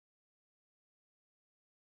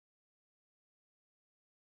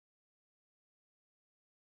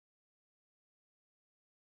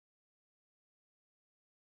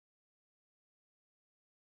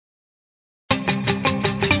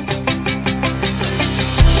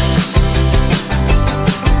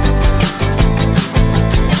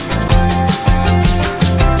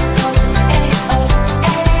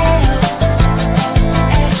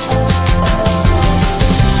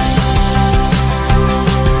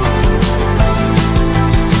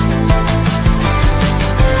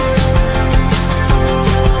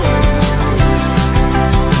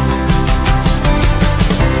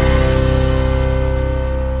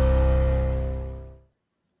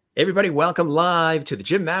Everybody, welcome live to the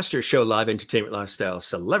Jim Masters Show, live entertainment lifestyle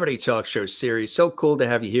celebrity talk show series. So cool to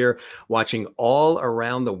have you here watching all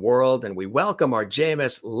around the world. And we welcome our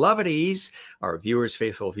JMS Lovedies, our viewers,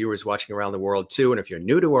 faithful viewers watching around the world too. And if you're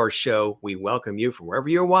new to our show, we welcome you from wherever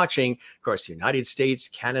you're watching across the United States,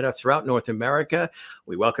 Canada, throughout North America.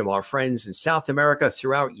 We welcome our friends in South America,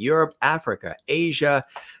 throughout Europe, Africa, Asia,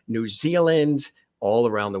 New Zealand, all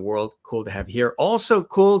around the world. Cool to have you here. Also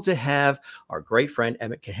cool to have our great friend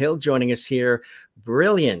Emmet Cahill joining us here.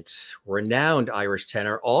 Brilliant, renowned Irish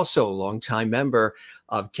tenor, also a longtime member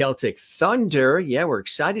of Celtic Thunder. Yeah, we're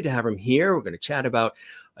excited to have him here. We're going to chat about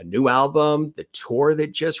a new album, the tour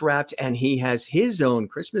that just wrapped, and he has his own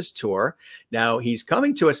Christmas tour. Now, he's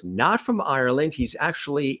coming to us not from Ireland. He's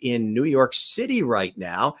actually in New York City right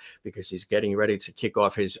now because he's getting ready to kick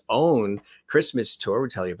off his own Christmas tour. We'll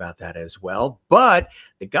tell you about that as well. But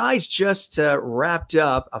the guy's just wrapped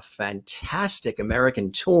up a fantastic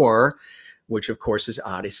American tour, which, of course, is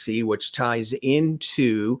Odyssey, which ties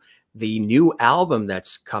into the new album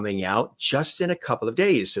that's coming out just in a couple of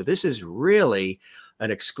days. So this is really an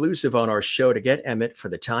exclusive on our show to get Emmet for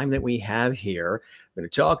the time that we have here. We're going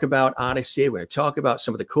to talk about Odyssey. We're going to talk about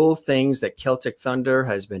some of the cool things that Celtic Thunder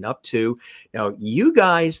has been up to. Now, you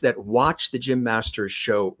guys that watch the Jim Masters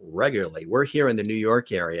Show regularly, we're here in the New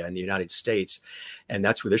York area in the United States, and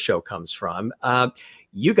that's where the show comes from.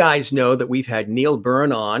 You guys know that we've had Neil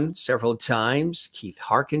Byrne on several times. Keith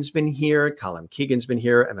Harkin's been here. Colin Keegan's been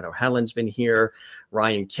here. Emmett O'Halloran's been here.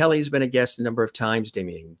 Ryan Kelly's been a guest a number of times.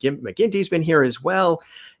 Damien McGinty's been here as well.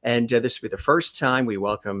 And this will be the first time we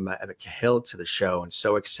welcome Emmet Cahill to the show, and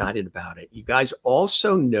so excited about it. You guys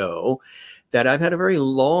also know that I've had a very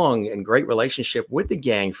long and great relationship with the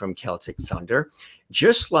gang from Celtic Thunder,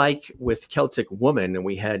 just like with Celtic Woman. And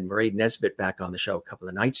we had Mairead Nesbitt back on the show a couple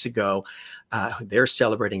of nights ago. They're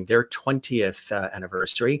celebrating their 20th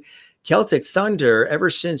anniversary. Celtic Thunder, ever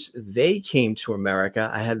since they came to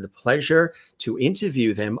America, I had the pleasure to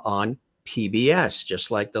interview them on PBS,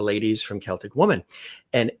 just like the ladies from Celtic Woman.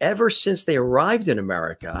 And ever since they arrived in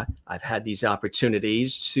America, I've had these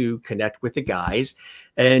opportunities to connect with the guys.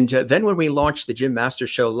 And then when we launched the Jim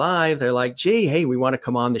Masters Show Live, they're like, gee, hey, we want to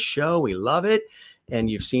come on the show. We love it. And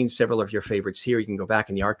you've seen several of your favorites here. You can go back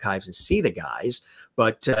in the archives and see the guys.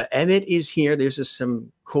 But Emmet is here. There's just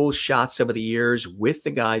some cool shots over the years with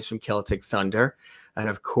the guys from Celtic Thunder. And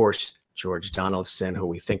of course, George Donaldson, who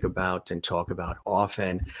we think about and talk about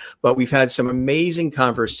often. But we've had some amazing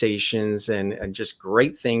conversations and just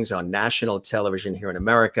great things on national television here in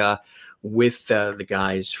America with the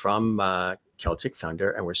guys from Celtic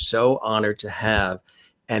Thunder. And we're so honored to have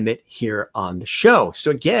Emmet here on the show.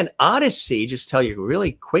 So again, Odyssey, just tell you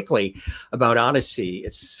really quickly about Odyssey.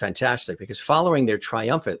 It's fantastic because following their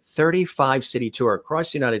triumphant 35-city tour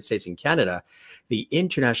across the United States and Canada, the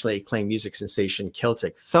internationally acclaimed music sensation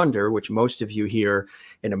Celtic Thunder, which most of you here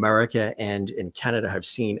in America and in Canada have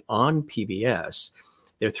seen on PBS,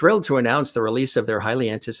 they're thrilled to announce the release of their highly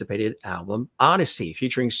anticipated album, Odyssey,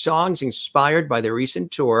 featuring songs inspired by their recent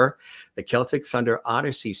tour. The Celtic Thunder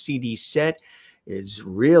Odyssey CD set is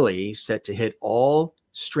really set to hit all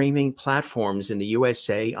streaming platforms in the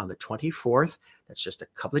USA on the 24th. That's just a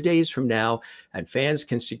couple of days from now. And fans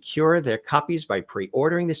can secure their copies by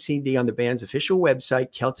pre-ordering the CD on the band's official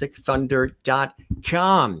website,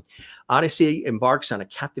 CelticThunder.com. Odyssey embarks on a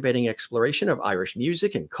captivating exploration of Irish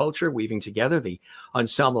music and culture, weaving together the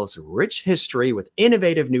ensemble's rich history with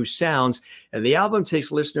innovative new sounds. And the album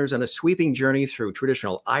takes listeners on a sweeping journey through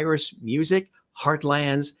traditional Irish music,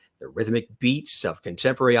 heartlands, the rhythmic beats of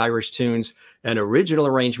contemporary Irish tunes, and original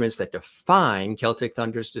arrangements that define Celtic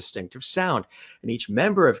Thunder's distinctive sound. And each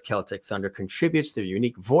member of Celtic Thunder contributes their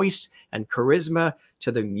unique voice and charisma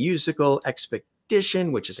to the musical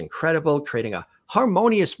expedition, which is incredible, creating a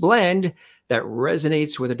harmonious blend that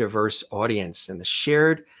resonates with a diverse audience. And the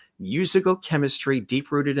shared musical chemistry,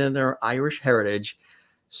 deep-rooted in their Irish heritage,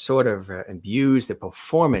 sort of imbues the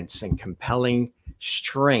performance and compelling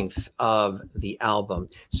strength of the album.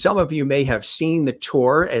 Some of you may have seen the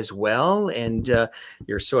tour as well, and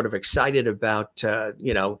you're sort of excited about,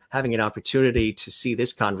 you know, having an opportunity to see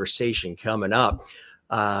this conversation coming up.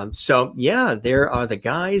 So yeah, there are the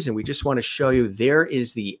guys, and we just want to show you, there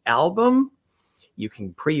is the album. You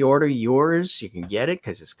can pre-order yours. You can get it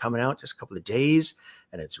because it's coming out just a couple of days,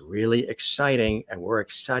 and it's really exciting, and we're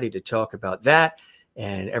excited to talk about that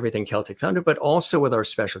and everything Celtic Thunder, but also with our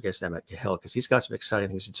special guest, Emmet Cahill, because he's got some exciting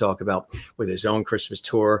things to talk about with his own Christmas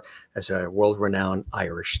tour as a world-renowned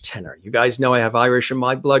Irish tenor. You guys know I have Irish in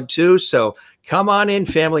my blood too, so come on in,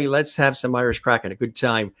 family. Let's have some Irish crack and a good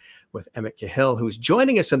time with Emmet Cahill, who's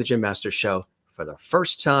joining us on the Jim Masters Show for the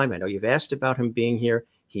first time. I know you've asked about him being here.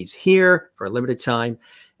 He's here for a limited time.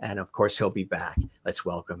 And of course, he'll be back. Let's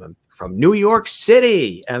welcome him from New York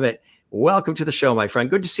City. Emmet, welcome to the show, my friend.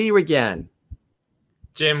 Good to see you again.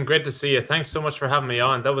 Jim, great to see you. Thanks so much for having me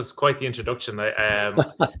on. That was quite the introduction.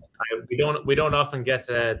 We don't often get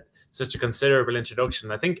such a considerable introduction.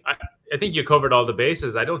 I think you covered all the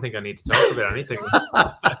bases. I don't think I need to talk about anything.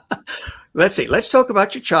 Let's see. Let's talk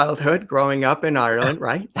about your childhood, growing up in Ireland,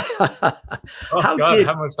 right? How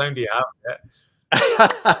much time do you have? Yeah.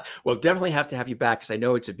 We'll definitely have to have you back because I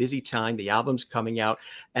know it's a busy time. The album's coming out.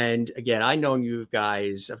 And again, I've known you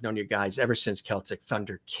guys ever since Celtic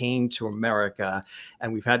Thunder came to America.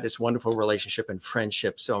 And we've had this wonderful relationship and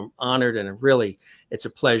friendship. So I'm honored, and really, it's a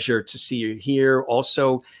pleasure to see you here.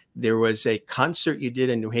 Also, there was a concert you did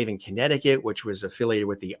in New Haven, Connecticut, which was affiliated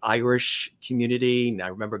with the Irish community. And I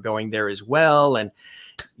remember going there as well. And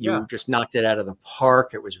you just knocked it out of the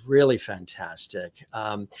park. It was really fantastic.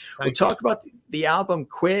 We'll talk about the album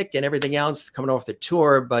quick and everything else coming off the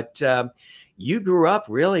tour, but you grew up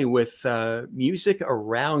really with music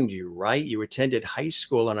around you, right? You attended high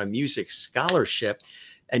school on a music scholarship.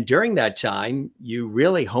 And during that time, you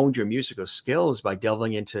really honed your musical skills by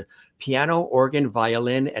delving into piano, organ,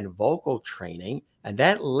 violin, and vocal training. And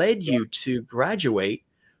that led you to graduate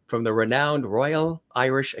from the renowned Royal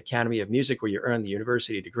Irish Academy of Music, where you earned the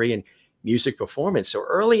university degree in music performance. So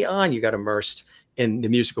early on, you got immersed in the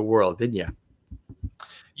musical world, didn't you?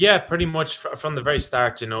 Yeah, pretty much from the very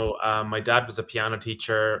start. You know, my dad was a piano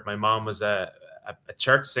teacher. My mom was a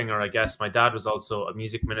church singer, I guess. My dad was also a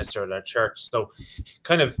music minister at our church. So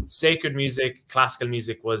kind of sacred music, classical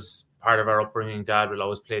music was part of our upbringing. Dad would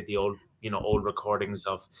always play the old recordings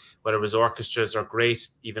of whether it was orchestras or great,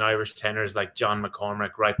 even Irish tenors like John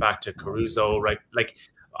McCormack, right back to Caruso, right? Like,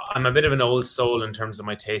 I'm a bit of an old soul in terms of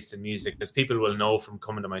my taste in music, as people will know from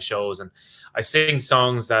coming to my shows. And I sing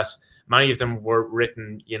songs that many of them were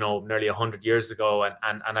written, nearly 100 years ago.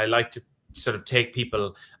 And I like to sort of take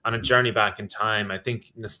people on a journey back in time. I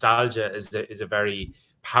think nostalgia is a very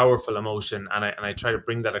powerful emotion, and I try to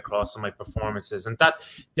bring that across in my performances, and that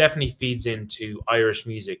definitely feeds into Irish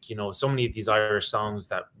music. So many of these Irish songs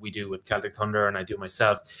that we do with Celtic Thunder, and I do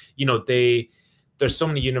myself, there's so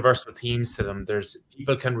many universal themes to them.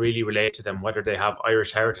 People can really relate to them, whether they have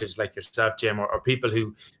Irish heritage like yourself, Jim, or people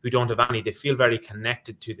who don't have any. They feel very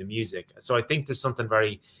connected to the music. So I think there's something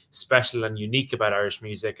very special and unique about Irish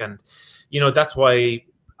music, and that's why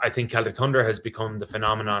I think Celtic Thunder has become the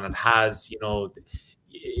phenomenon it has.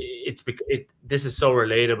 This is so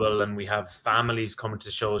relatable, and we have families coming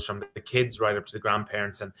to shows, from the kids right up to the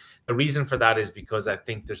grandparents, and the reason for that is because I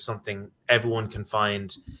think there's something everyone can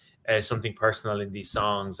find, something personal in these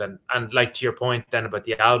songs, and like to your point then about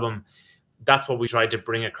the album, that's what we tried to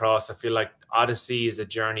bring across. I feel like Odyssey is a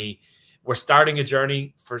journey. We're starting a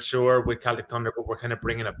journey for sure with Celtic Thunder, but we're kind of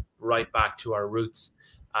bringing it right back to our roots,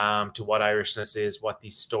 to what Irishness is, what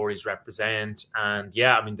these stories represent. And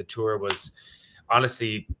yeah, I mean, the tour was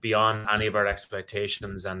honestly beyond any of our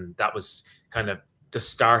expectations, and that was kind of the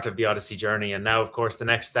start of the Odyssey journey. And now, of course, the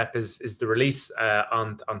next step is the release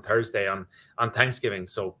on Thursday, on Thanksgiving.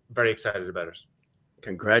 So very excited about it.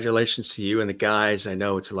 Congratulations to you and the guys. I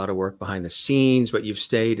know it's a lot of work behind the scenes, but you've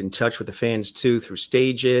stayed in touch with the fans too through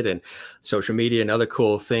Stage It and social media and other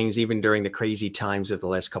cool things, even during the crazy times of the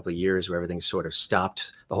last couple of years where everything sort of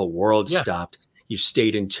stopped. The whole world stopped. You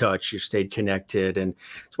stayed in touch, you stayed connected. And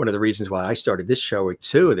it's one of the reasons why I started this show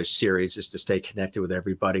too, this series, is to stay connected with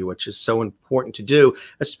everybody, which is so important to do,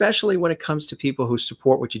 especially when it comes to people who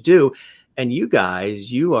support what you do. And you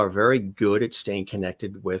guys, you are very good at staying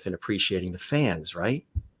connected with and appreciating the fans, right?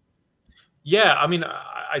 Yeah, I mean,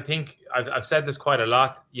 I think I've said this quite a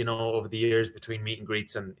lot, over the years between meet and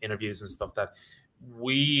greets and interviews and stuff, that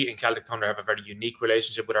we in Celtic Thunder have a very unique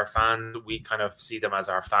relationship with our fans. We kind of see them as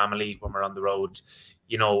our family when we're on the road.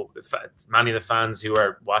 Many of the fans who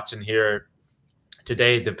are watching here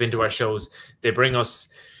today, they've been to our shows. They bring us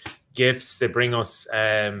gifts. They bring us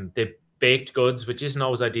they baked goods, which isn't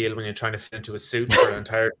always ideal when you're trying to fit into a suit for an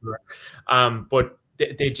entire tour. But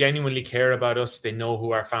they genuinely care about us. They know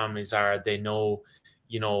who our families are. They know,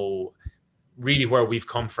 really where we've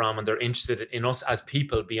come from, and they're interested in us as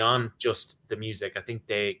people beyond just the music. I think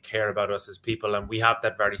they care about us as people, and we have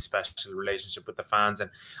that very special relationship with the fans.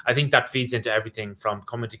 And I think that feeds into everything from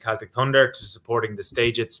coming to Celtic Thunder to supporting the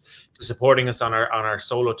stages to supporting us on our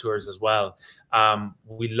solo tours as well.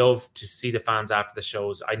 We love to see the fans after the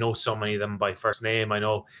shows. I know so many of them by first name. I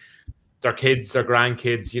know their kids, their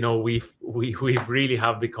grandkids. We've really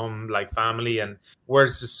have become like family, and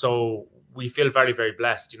we feel very, very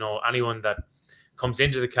blessed. Anyone that comes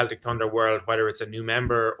into the Celtic Thunder world, whether it's a new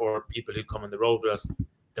member or people who come on the road with us,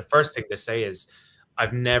 the first thing they say is,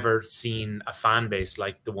 I've never seen a fan base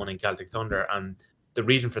like the one in Celtic Thunder. And the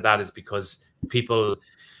reason for that is because people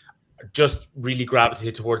just really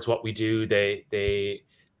gravitate towards what we do. They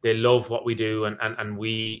love what we do, and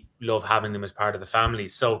we love having them as part of the family.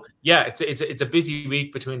 So yeah, it's a busy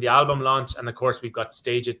week between the album launch and of course we've got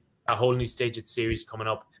a whole new Stage It series coming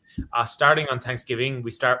up. Starting on Thanksgiving, we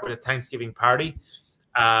start with a Thanksgiving party,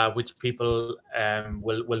 which people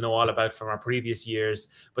will know all about from our previous years.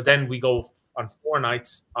 But then we go on 4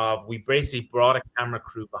 nights of, we basically brought a camera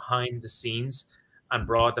crew behind the scenes and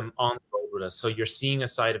brought them on the road with us. So you're seeing a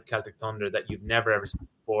side of Celtic Thunder that you've never ever seen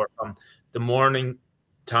before, from the morning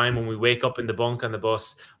time when we wake up in the bunk on the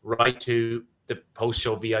bus right to the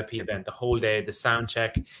post-show VIP event, the whole day, the sound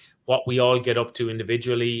check, what we all get up to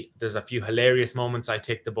individually. There's a few hilarious moments. I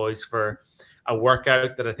take the boys for a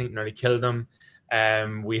workout that I think nearly killed them.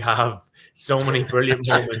 We have so many brilliant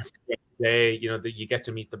moments today, you know, that you get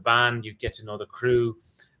to meet the band, you get to know the crew.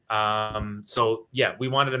 So yeah, we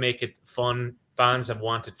wanted to make it fun. Fans have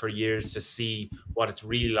wanted for years to see what it's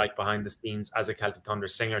really like behind the scenes as a Celtic Thunder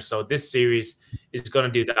singer. So this series is going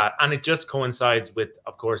to do that. And it just coincides with,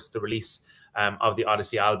 of course, the release of the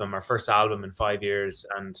Odyssey album, our first album in 5 years.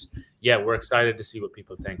 And yeah, we're excited to see what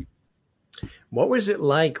people think. What was it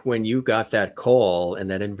like when you got that call and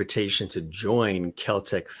that invitation to join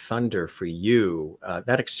Celtic Thunder for you?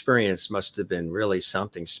 That experience must have been really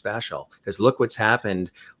something special, because look what's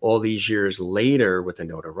happened all these years later with the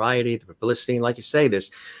notoriety, the publicity, and like you say,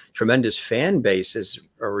 this tremendous fan base is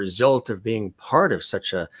a result of being part of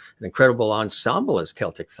such an incredible ensemble as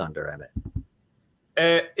Celtic Thunder, Emmet.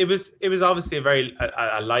 It was obviously a very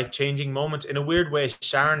life-changing moment. In a weird way,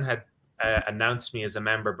 Sharon had announced me as a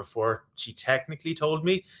member before she technically told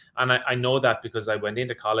me, and I know that because I went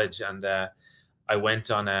into college and I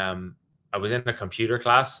went on I was in a computer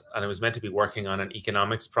class and I was meant to be working on an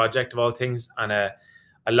economics project of all things, and I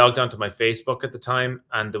logged onto my Facebook at the time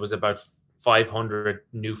and there was about 500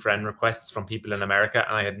 new friend requests from people in America,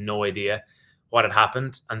 and I had no idea what had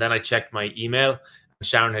happened. And then I checked my email.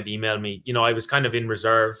 Sharon had emailed me, you know, I was kind of in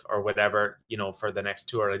reserve or whatever, you know, for the next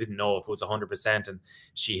tour. I didn't know if it was 100%. And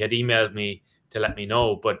she had emailed me to let me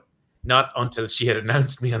know, but not until she had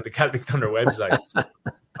announced me on the Celtic Thunder website. So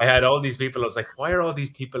I had all these people. I was like, why are all these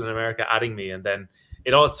people in America adding me? And then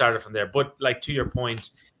it all started from there. But like, to your point,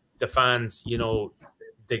 the fans, you know,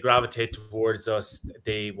 they gravitate towards us.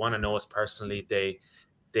 They want to know us personally.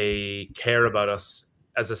 They care about us,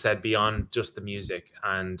 as I said, beyond just the music.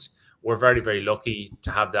 And we're very, very lucky to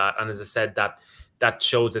have that. And as I said, that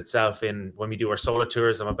shows itself in when we do our solo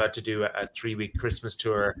tours. I'm about to do a 3-week Christmas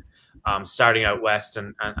tour, starting out west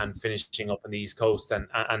and finishing up on the East Coast.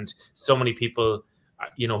 And so many people,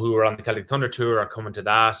 you know, who are on the Celtic Thunder tour are coming to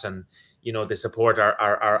that. And, you know, they support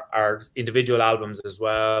our individual albums as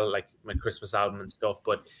well, like my Christmas album and stuff.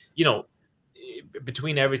 But, you know,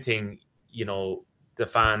 between everything, you know, the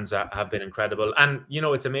fans have been incredible. And, you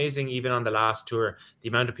know, it's amazing, even on the last tour, the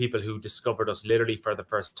amount of people who discovered us literally for the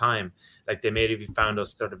first time. Like, they may have found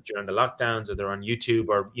us sort of during the lockdowns, or they're on YouTube,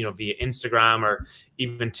 or, you know, via Instagram, or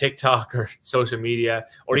even TikTok or social media,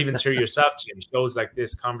 or even through yourself, Jim. Shows like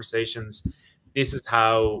this, conversations. This is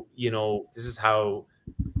how, you know,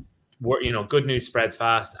 good news spreads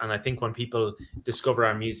fast. And I think when people discover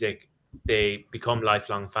our music, they become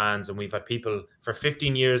lifelong fans. And we've had people for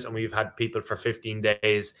 15 years and we've had people for 15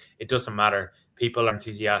 days. It doesn't matter. People are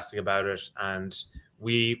enthusiastic about it. And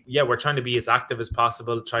we're trying to be as active as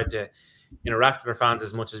possible, try to interact with our fans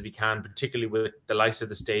as much as we can, particularly with the likes of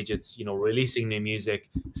the Stage. It's, you know, releasing new music,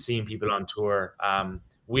 seeing people on tour.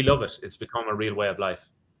 We love it. It's become a real way of life.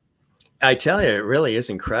 I tell you, it really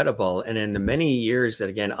is incredible. And in the many years that,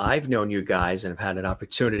 again, I've known you guys and have had an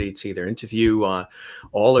opportunity to either interview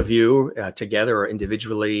all of you together or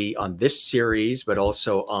individually on this series, but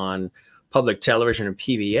also on public television and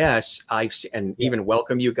PBS, even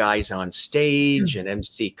welcome you guys on stage and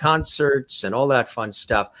MC concerts and all that fun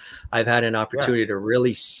stuff. I've had an opportunity to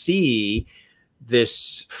really see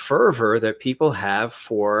this fervor that people have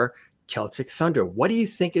for Celtic Thunder. What do you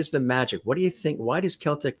think is the magic? What do you think? Why does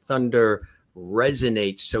Celtic Thunder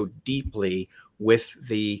resonate so deeply with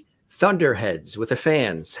the Thunderheads, with the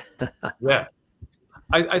fans? Yeah,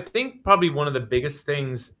 I think probably one of the biggest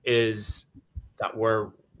things is that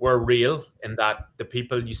we're real, and that the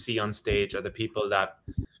people you see on stage are the people that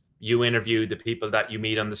you interview, the people that you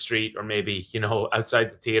meet on the street, or maybe, you know,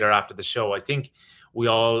 outside the theater after the show. I think we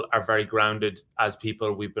all are very grounded as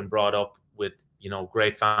people. We've been brought up with, you know,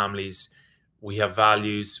 great families. We have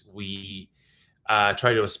values. We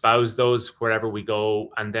try to espouse those wherever we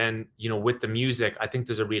go. And then, you know, with the music, I think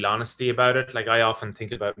there's a real honesty about it. Like, I often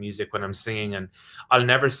think about music when I'm singing, and I'll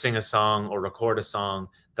never sing a song or record a song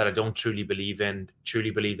that I don't truly believe in, truly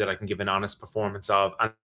believe that I can give an honest performance of,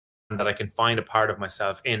 and that I can find a part of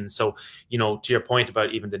myself in. So, you know, to your point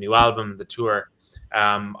about even the new album, the tour,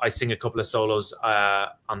 I sing a couple of solos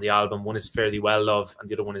on the album. One is Fairly Well Love, and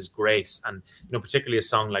the other one is Grace. And, you know, particularly a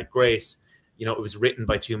song like Grace, you know, it was written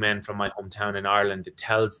by two men from my hometown in Ireland. It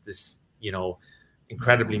tells this, you know,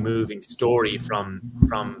 incredibly moving story from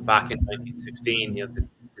back in 1916, you know, the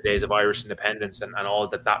days of Irish independence and all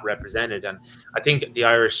that that represented. And I think the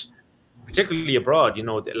Irish, particularly abroad, you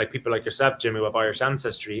know, like people like yourself, Jimmy, who have Irish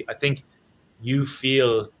ancestry, I think you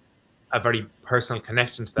feel a very personal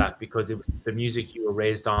connection to that because it was the music you were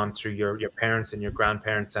raised on through your parents and your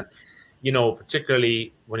grandparents. And, you know,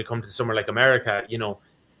 particularly when you come to somewhere like America, you know,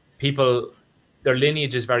 people, their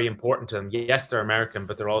lineage is very important to them. Yes, they're American,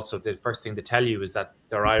 but they're also, the first thing they tell you is that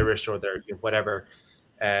they're Irish or they're, you know, whatever,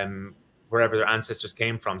 wherever their ancestors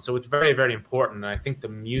came from. So it's very, very important. And I think the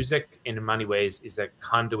music in many ways is a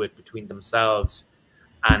conduit between themselves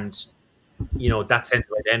and, you know, that sense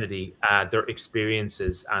of identity, their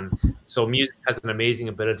experiences. And so music has an amazing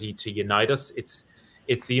ability to unite us. It's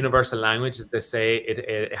the universal language, as they say.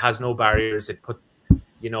 It has no barriers. It puts,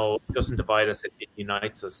 you know, it doesn't divide us, it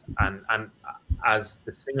unites us. And as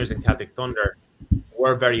the singers in Celtic Thunder,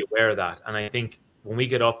 we're very aware of that. And I think when we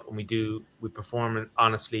get up and we perform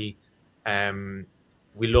honestly,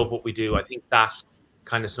 we love what we do, I think that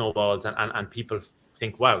kind of snowballs and people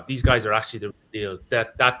think, wow, these guys are actually the real deal.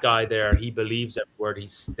 That guy there, he believes every word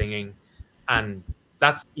he's singing. And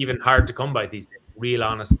that's even hard to come by these days, real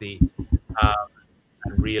honesty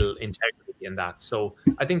and real integrity in that. So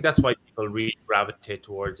I think that's why people really gravitate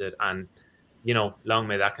towards it. And, you know, long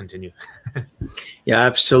may that continue. Yeah,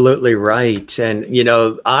 absolutely right. And, you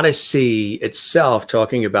know, Odyssey itself,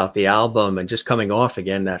 talking about the album and just coming off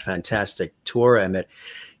again, that fantastic tour, Emmett,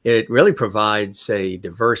 it really provides a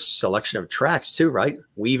diverse selection of tracks too, right?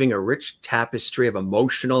 Weaving a rich tapestry of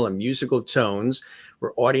emotional and musical tones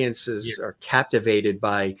where audiences are captivated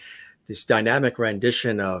by this dynamic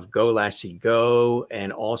rendition of Go Lassie Go,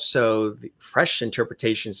 and also the fresh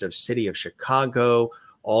interpretations of City of Chicago,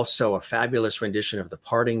 also a fabulous rendition of The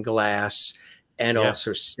Parting Glass, and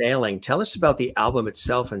also Sailing. Tell us about the album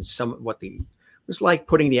itself and what it was like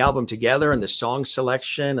putting the album together and the song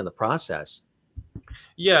selection and the process.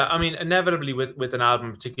 Yeah, I mean, inevitably with an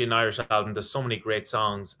album, particularly an Irish album, there's so many great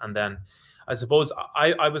songs. And then I suppose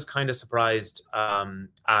I was kind of surprised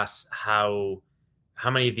at how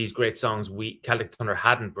many of these great songs Celtic Thunder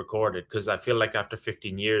hadn't recorded, because I feel like after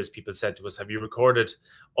 15 years, people said to us, have you recorded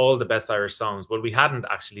all the best Irish songs? Well, we hadn't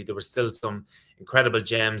actually. There were still some incredible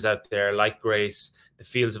gems out there like Grace, The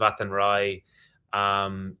Fields of Athenry,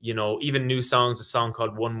 you know, even new songs, a song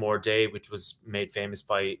called One More Day, which was made famous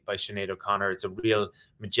by Sinead O'Connor. It's a real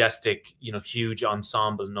majestic, you know, huge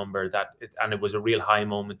ensemble number and it was a real high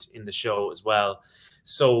moment in the show as well.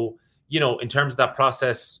 So, you know, in terms of that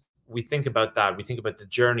process, we think about that. We think about the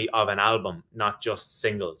journey of an album, not just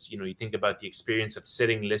singles. You know, you think about the experience of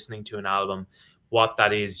sitting, listening to an album, what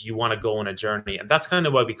that is. You want to go on a journey. And that's kind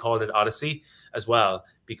of why we called it Odyssey as well,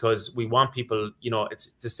 because we want people, you know,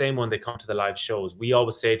 it's the same when they come to the live shows. We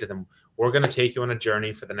always say to them, we're going to take you on a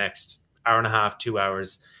journey for the next hour and a half, 2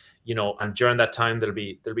 hours, you know, and during that time, there'll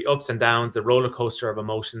be ups and downs, the roller coaster of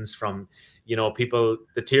emotions from, you know, people,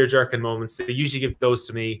 the tear jerking moments. They usually give those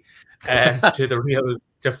to me,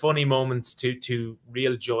 to funny moments, to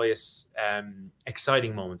real joyous,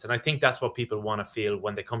 exciting moments. And I think that's what people want to feel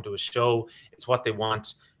when they come to a show. It's what they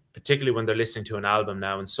want, particularly when they're listening to an album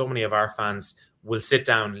now. And so many of our fans will sit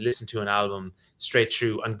down, listen to an album straight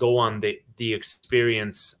through and go on the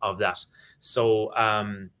experience of that. So,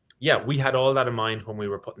 yeah, we had all that in mind when we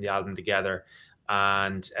were putting the album together.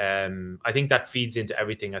 And I think that feeds into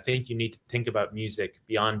everything. I think you need to think about music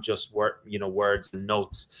beyond just words and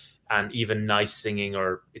notes and even nice singing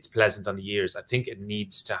or it's pleasant on the ears. I think it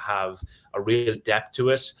needs to have a real depth to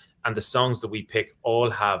it. And the songs that we pick all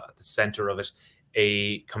have at the center of it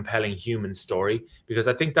a compelling human story, because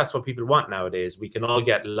I think that's what people want nowadays. We can all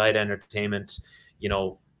get light entertainment, you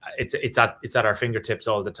know, it's at our fingertips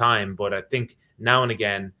all the time. But I think now and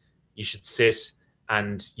again, you should sit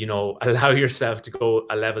and, you know, allow yourself to go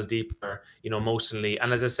a level deeper, you know, emotionally.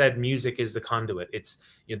 And as I said, music is the conduit. It's,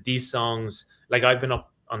 you know, these songs, like I've been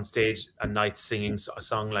up on stage at night singing a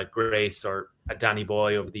song like Grace or a Danny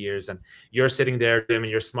Boy over the years, and you're sitting there, Jim, and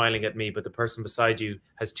you're smiling at me, but the person beside you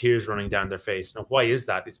has tears running down their face. Now, why is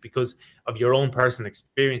that? It's because of your own personal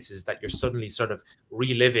experiences that you're suddenly sort of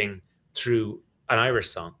reliving through an Irish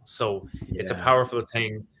song. So it's a Yeah. powerful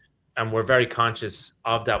thing. And we're very conscious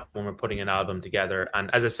of that when we're putting an album together. And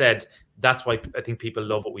as I said, that's why I think people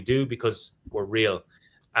love what we do, because we're real.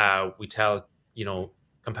 We tell, you know,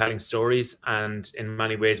 compelling stories, and in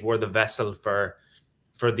many ways we're the vessel for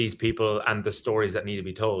these people and the stories that need to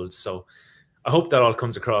be told. So I hope that all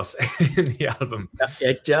comes across in the album.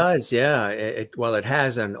 It does, yeah. Well, it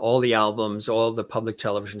has on all the albums, all the public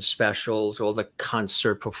television specials, all the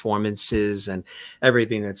concert performances, and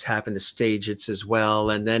everything that's happened, the stage hits as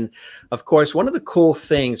well. And then, of course, one of the cool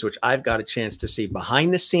things which I've got a chance to see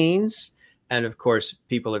behind the scenes, and of course,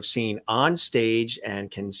 people have seen on stage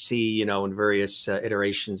and can see, you know, in various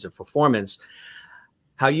iterations of performance,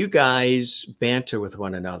 how you guys banter with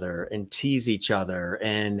one another and tease each other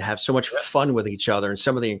and have so much fun with each other, and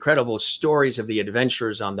some of the incredible stories of the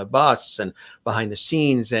adventures on the bus and behind the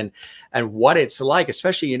scenes, and what it's like,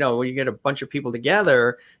 especially, you know, when you get a bunch of people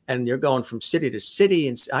together and you're going from city to city.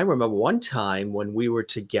 And I remember one time when we were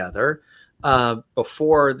together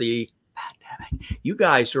before the pandemic, you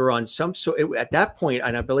guys were on some at that point,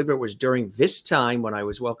 and I believe it was during this time when I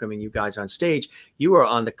was welcoming you guys on stage, you were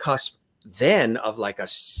on the cusp then of like a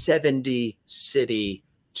 70 city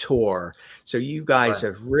tour. So you guys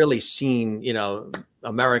have really seen, you know,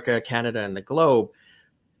 America, Canada, and the globe,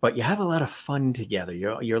 but you have a lot of fun together.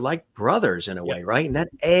 You're like brothers in a way, right? And that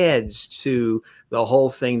adds to the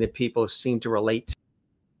whole thing that people seem to relate to.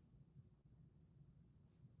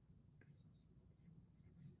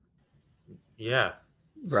 Yeah.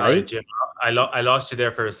 Right. Sorry, Jim. I lost you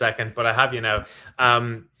there for a second, but I have you now.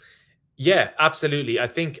 Yeah, absolutely. I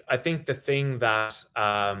think the thing that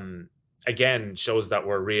again shows that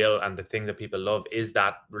we're real, and the thing that people love, is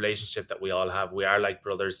that relationship that we all have. We are like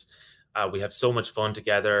brothers. We have so much fun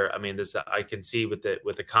together. I mean, I can see with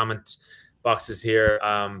the comment boxes here,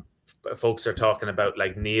 folks are talking about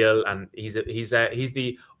like Neil, and he's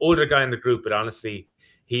the older guy in the group, but honestly,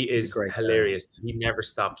 he is hilarious. He never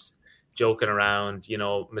stops joking around. You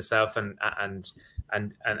know, myself and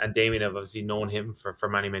Damien have obviously known him for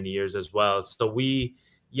many years as well. So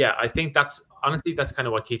I think that's honestly kind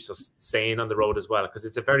of what keeps us sane on the road as well, because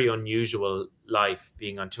it's a very unusual life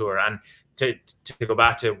being on tour. And to go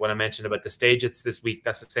back to what I mentioned about the stage, it's this week,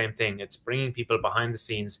 that's the same thing. It's bringing people behind the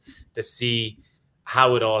scenes to see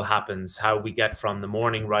how it all happens, how we get from the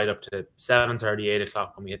morning right up to 7:30, 8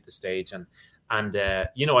 o'clock when we hit the stage. And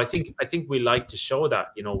you know, I think we like to show that,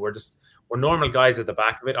 you know, we're normal guys at the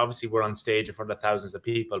back of it. Obviously, we're on stage in front of thousands of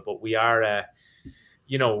people, but we are,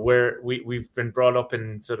 you know, we've been brought up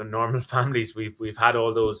in sort of normal families. We've had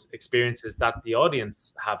all those experiences that the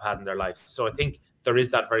audience have had in their life. So I think there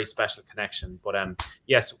is that very special connection. But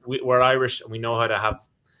yes, we're Irish, and we know how to have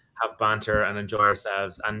banter and enjoy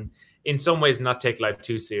ourselves, and in some ways not take life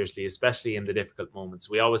too seriously, especially in the difficult moments.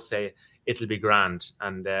 We always say it'll be grand,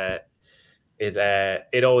 and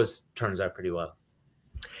it always turns out pretty well.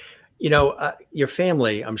 You know, your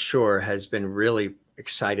family, I'm sure, has been really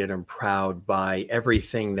excited and proud by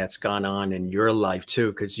everything that's gone on in your life too,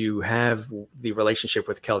 because you have the relationship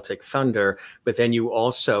with Celtic Thunder, but then you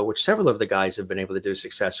also, which several of the guys have been able to do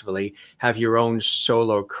successfully, have your own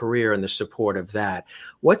solo career and the support of that.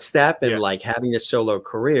 What's that been like, having a solo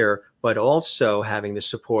career, but also having the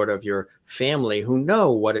support of your family who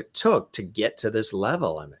know what it took to get to this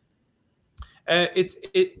level? I mean,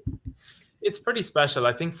 it's pretty special.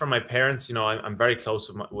 I think for my parents, you know, I'm very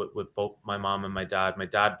close with both my mom and my dad. My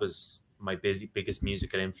dad was my biggest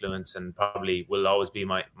musical influence, and probably will always be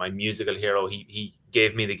my musical hero. He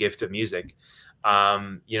gave me the gift of music.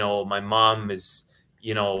 You know, my mom is,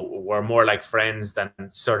 you know, we're more like friends than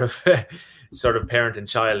sort of parent and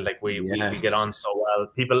child. Like we get on so well.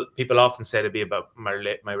 People often say to me about my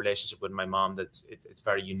relationship with my mom that it's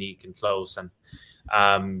very unique and close. And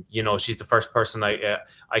you know, she's the first person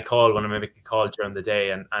I call when I make a call during the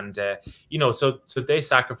day, and you know, so they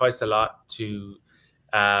sacrificed a lot to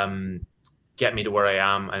get me to where I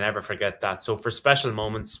am. I never forget that. So for special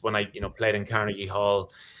moments, when I, you know, played in Carnegie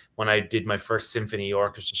Hall, when I did my first symphony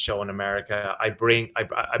orchestra show in America, I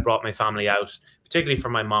brought my family out, particularly for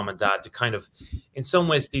my mom and dad, to kind of in some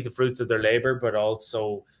ways see the fruits of their labor, but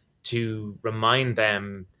also to remind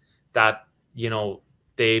them that, you know,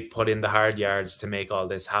 they put in the hard yards to make all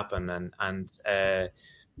this happen. And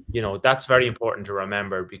you know, that's very important to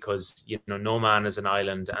remember, because, you know, no man is an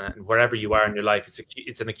island, and wherever you are in your life,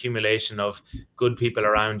 it's an accumulation of good people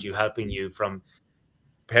around you, helping you, from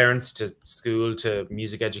parents to school to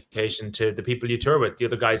music education to the people you tour with. The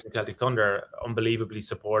other guys in Celtic Thunder are unbelievably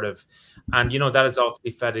supportive, and you know, that has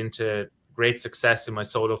obviously fed into great success in my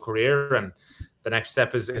solo career. And the next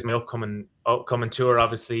step is my upcoming tour,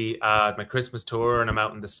 obviously, my Christmas tour, and I'm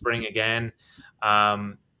out in the spring again.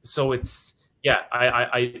 So it's, yeah,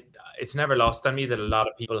 it's never lost on me that a lot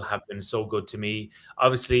of people have been so good to me.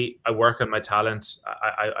 Obviously, I work on my talent.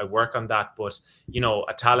 I work on that, but you know,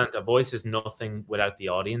 a voice is nothing without the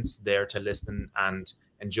audience there to listen and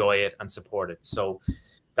enjoy it and support it. So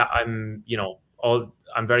that I'm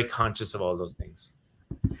very conscious of all those things.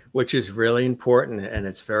 Which is really important, and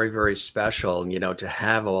it's very, very special, you know, to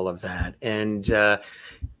have all of that. And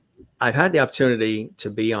I've had the opportunity to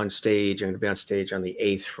be on stage. I'm going to be on stage on the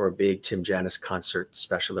 8th for a big Tim Janis concert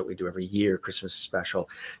special that we do every year, Christmas special.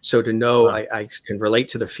 So to know, wow. I can relate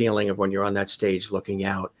to the feeling of when you're on that stage looking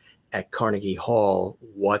out at Carnegie Hall,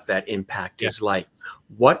 what that impact is like.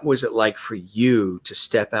 What was it like for you to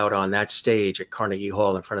step out on that stage at Carnegie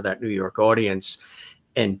Hall in front of that New York audience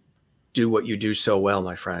and do what you do so well,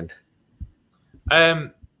 my friend?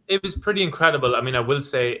 It was pretty incredible. I mean, I will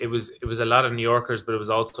say it was a lot of New Yorkers, but it was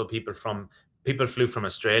also people flew from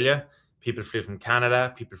Australia, people flew from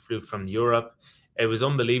Canada, people flew from Europe. It was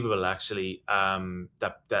unbelievable, actually.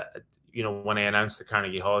 That you know, when I announced the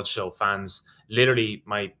Carnegie Hall show, fans, literally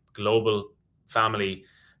my global family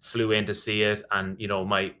flew in to see it, and you know,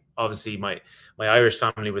 obviously my Irish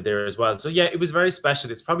family were there as well. So yeah, it was very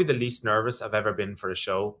special. It's probably the least nervous I've ever been for a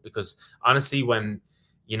show, because honestly, when,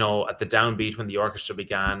 you know, at the downbeat, when the orchestra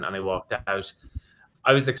began and I walked out,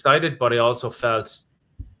 I was excited, but I also felt,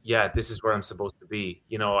 yeah, this is where I'm supposed to be.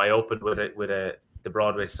 You know, I opened with the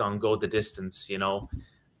Broadway song "Go the Distance," you know,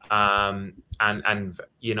 and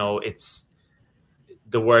you know, it's,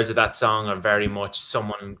 the words of that song are very much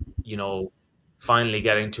someone, you know, finally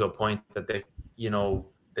getting to a point that they, you know,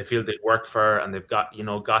 they feel they've worked for, and they've got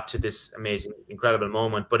to this amazing, incredible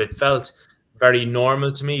moment. But it felt very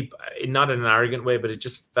normal to me, not in an arrogant way, but it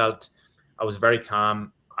just felt, I was very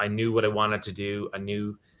calm. I knew what I wanted to do. I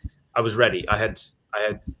knew I was ready. I had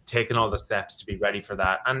taken all the steps to be ready for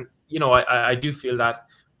that. And, you know, I do feel that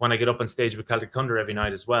when I get up on stage with Celtic Thunder every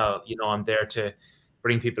night as well. You know, I'm there to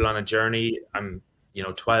bring people on a journey. I'm, you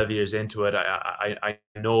know, 12 years into it. I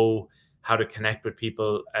know how to connect with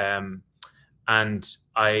people. And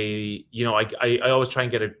I always try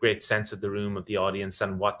and get a great sense of the room, of the audience,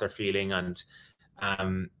 and what they're feeling. And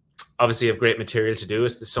obviously, I have great material to do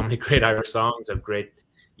it. There's so many great Irish songs. I have great,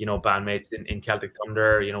 you know, bandmates in Celtic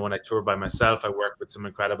Thunder. You know, when I tour by myself, I work with some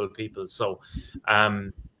incredible people. So,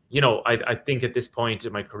 you know, I think at this point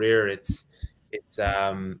in my career, it's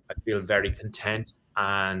I feel very content.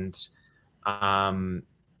 And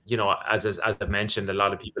you know, as I've mentioned, a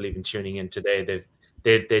lot of people even tuning in today,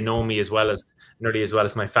 they know me nearly as well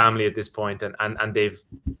as my family at this point, and they've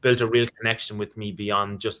built a real connection with me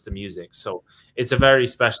beyond just the music. So it's a very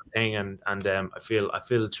special thing, and I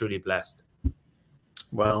feel truly blessed.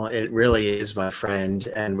 Well, it really is, my friend,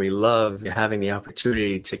 and we love having the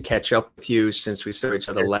opportunity to catch up with you since we saw each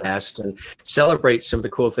other last, and celebrate some of the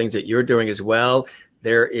cool things that you're doing as well.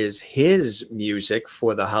 There is his music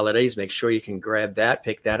for the holidays. Make sure you can grab that,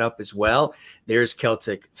 pick that up as well. There's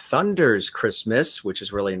Celtic Thunder's Christmas, which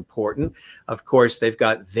is really important. Of course, they've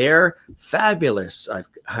got their fabulous, I've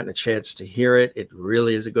had a chance to hear it. It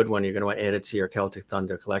really is a good one. You're going to want to add it to your Celtic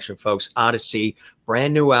Thunder collection, folks. Odyssey,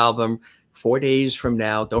 brand new album, 4 days from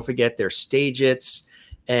now. Don't forget their Stage-Its.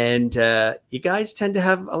 And you guys tend to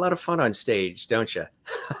have a lot of fun on stage, don't you?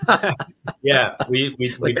 Yeah, we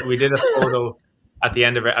did a photo at the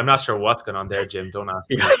end of it. I'm not sure what's going on there, Jim. Don't ask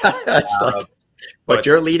me. But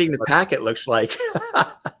you're leading the pack, it looks like.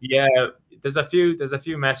 Yeah, there's a few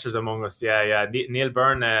messers among us. Yeah. Neil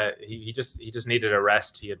Byrne, he just needed a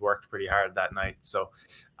rest. He had worked pretty hard that night. So,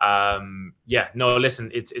 yeah. No,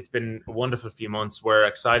 listen, it's been a wonderful few months. We're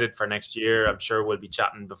excited for next year. I'm sure we'll be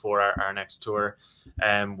chatting before our next tour.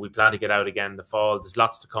 We plan to get out again in the fall. There's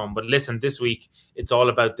lots to come. But listen, this week it's all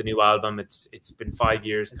about the new album. It's been 5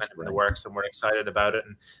 years kind of in the works, and we're excited about it,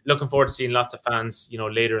 and looking forward to seeing lots of fans, you know,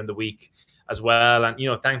 later in the week as well. And, you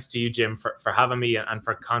know, thanks to you, Jim, for having me, and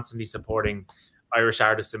for constantly supporting Irish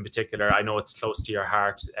artists in particular. I know it's close to your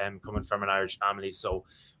heart, coming from an Irish family. So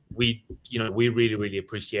we really, really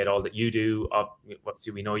appreciate all that you do.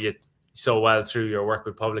 Obviously, we know you so well through your work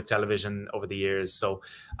with public television over the years. So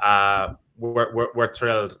we're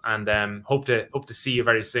thrilled, and hope to see you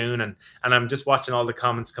very soon. And I'm just watching all the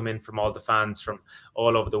comments come in from all the fans from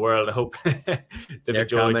all over the world. I hope they've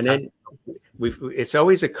enjoyed it. It's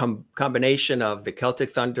always a combination of the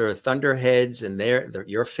Celtic Thunder Thunderheads and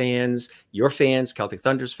your fans, Celtic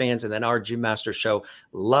Thunder's fans, and then our Jim Master show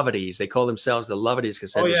Lovities. They call themselves the Lovities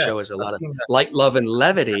because the show is a lot of light, love, and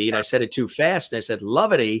levity. And I said it too fast, and I said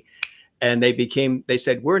Lovity. And they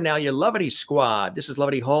said, we're now your Loverty squad. This is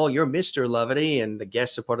Loverty Hall. You're Mr. Loverty. And the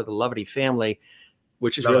guests are part of the Loverty family,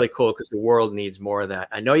 which is really cool because the world needs more of that.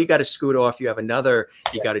 I know you got to scoot off. You have another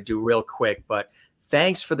you got to do real quick, but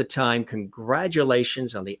thanks for the time.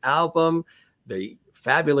 Congratulations on the album, the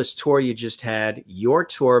fabulous tour you just had, your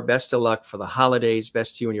tour. Best of luck for the holidays.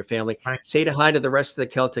 Best to you and your family. Say hi to the rest of the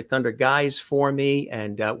Celtic Thunder guys for me,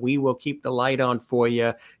 and we will keep the light on for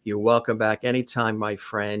you. You're welcome back anytime, my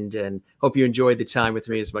friend, and hope you enjoyed the time with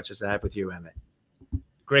me as much as I have with you, Emmet.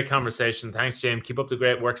 Great conversation. Thanks, James. Keep up the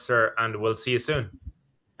great work, sir, and we'll see you soon.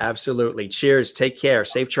 Absolutely. Cheers. Take care.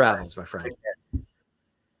 Safe travels, my friend.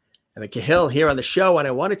 Emmet Cahill here on the show, and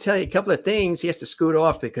I want to tell you a couple of things. He has to scoot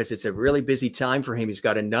off because it's a really busy time for him. He's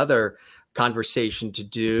got another conversation to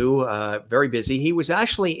do. Very busy. He was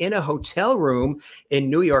actually in a hotel room in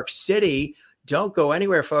New York City. Don't go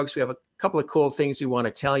anywhere, folks. We have a couple of cool things we want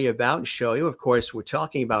to tell you about and show you. Of course, we're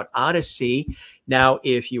talking about Odyssey. Now,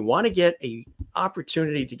 if you want to get an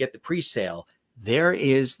opportunity to get the pre-sale, there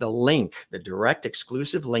is the link, the direct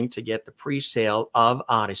exclusive link to get the pre-sale of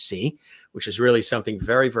Odyssey, which is really something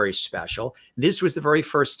very, very special. This was the very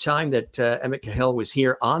first time that Emmet Cahill was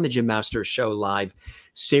here on the Jim Masters Show Live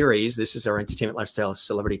series. This is our entertainment, lifestyle,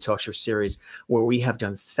 celebrity talk show series where we have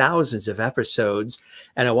done thousands of episodes.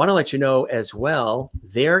 And I want to let you know as well,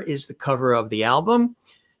 there is the cover of the album.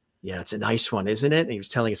 Yeah, it's a nice one, isn't it? And he was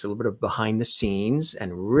telling us a little bit of behind the scenes,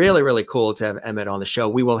 and really, really cool to have Emmet on the show.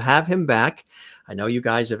 We will have him back. I know you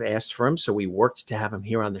guys have asked for him, so we worked to have him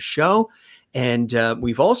here on the show. And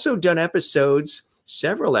we've also done episodes,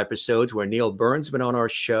 several episodes where Neil Byrne's been on our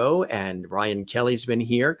show and Ryan Kelly's been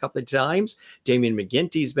here a couple of times. Damien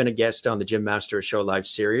McGinty's been a guest on the Jim Masters Show Live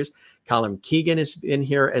series. Colin Keegan has been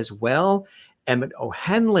here as well. Emmett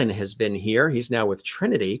O'Hanlon has been here. He's now with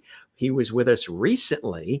Trinity. He was with us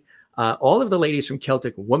recently. All of the ladies from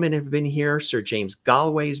Celtic Woman have been here. Sir James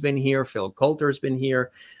Galway's been here. Phil Coulter's been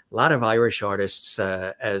here. A lot of Irish artists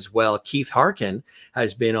as well. Keith Harkin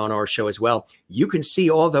has been on our show as well. You can see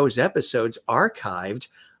all those episodes archived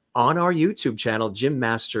on our YouTube channel, Jim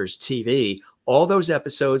Masters TV. All those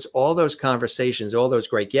episodes, all those conversations, all those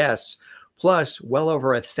great guests, plus well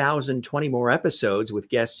over 1,020 more episodes with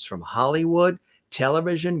guests from Hollywood,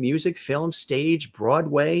 television, music, film, stage,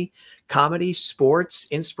 Broadway, comedy, sports,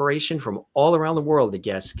 inspiration from all around the world. The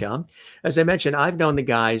guests come. As I mentioned, I've known the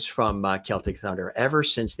guys from Celtic Thunder ever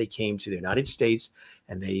since they came to the United States,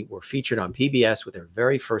 and they were featured on PBS with their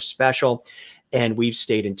very first special, and we've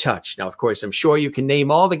stayed in touch. Now, of course, I'm sure you can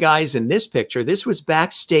name all the guys in this picture. This was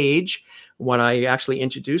backstage when I actually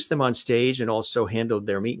introduced them on stage and also handled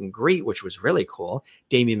their meet and greet, which was really cool.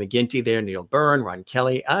 Damien McGinty there, Neil Byrne, Ron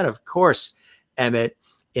Kelly, and of course, Emmet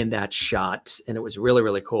in that shot. And it was really,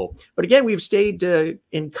 really cool. But again, we've stayed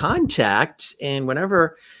in contact. And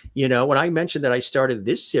whenever, you know, when I mentioned that I started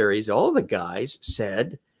this series, all the guys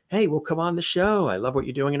said, hey, we'll come on the show. I love what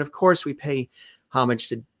you're doing. And of course, we pay homage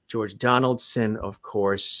to George Donaldson, of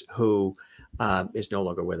course, who is no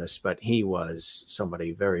longer with us, but he was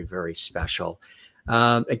somebody very, very special.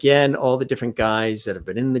 Again, all the different guys that have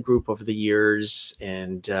been in the group over the years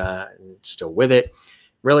and still with it.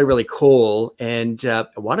 Really, really cool. And I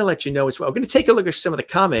want to let you know as well, we're going to take a look at some of the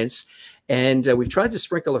comments, and we've tried to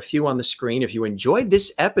sprinkle a few on the screen. If you enjoyed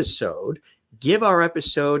this episode, give our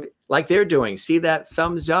episode like they're doing. See that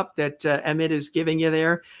thumbs up that Emmet is giving you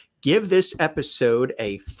there? Give this episode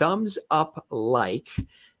a thumbs up like.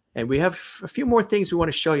 And we have a few more things we want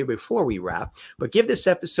to show you before we wrap, but give this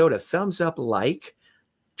episode a thumbs up like.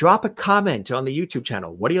 Drop a comment on the YouTube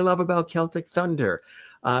channel. What do you love about Celtic Thunder?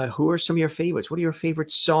 Who are some of your favorites? What are your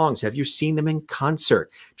favorite songs? Have you seen them in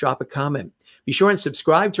concert? Drop a comment. Be sure and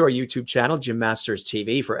subscribe to our YouTube channel, Jim Masters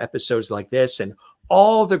TV, for episodes like this and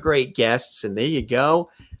all the great guests. And there you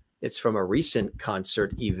go. It's from a recent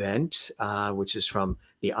concert event, which is from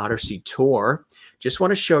the Odyssey tour. Just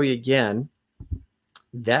want to show you again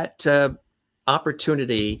that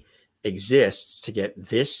opportunity exists to get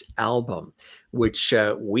this album, which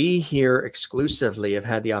we here exclusively have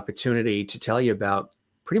had the opportunity to tell you about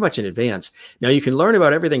pretty much in advance. Now, you can learn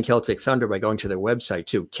about everything Celtic Thunder by going to their website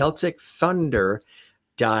too,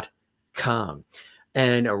 CelticThunder.com.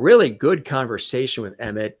 And a really good conversation with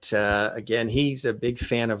Emmet. Again, he's a big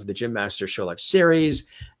fan of the Jim Masters Show Live series.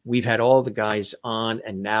 We've had all the guys on,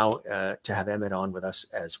 and now to have Emmet on with us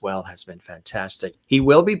as well has been fantastic. He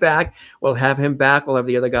will be back. We'll have him back. We'll have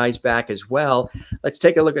the other guys back as well. Let's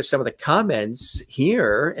take a look at some of the comments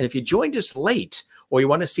here. And if you joined us late or you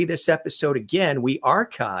want to see this episode again, we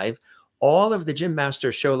archive all of the Jim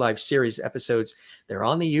Masters Show Live series episodes, they're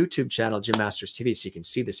on the YouTube channel, Jim Masters TV. So you can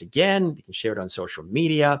see this again. You can share it on social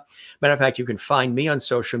media. Matter of fact, you can find me on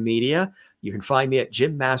social media. You can find me at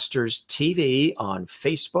Jim Masters TV on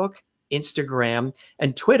Facebook, Instagram,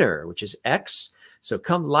 and Twitter, which is X. So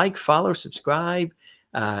come like, follow, subscribe,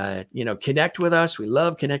 connect with us. We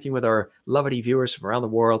love connecting with our Lovity viewers from around the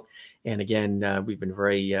world. And again, we've been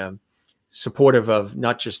very supportive of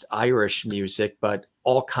not just Irish music, but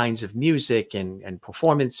all kinds of music and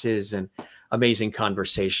performances and amazing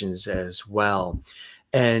conversations as well.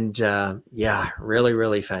 And yeah, really,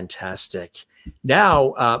 really fantastic.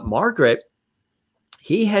 Now, Margaret,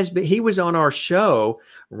 he was on our show.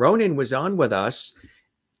 Ronan was on with us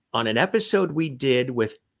on an episode we did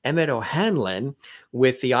with Emmet O'Hanlon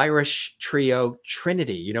with the Irish trio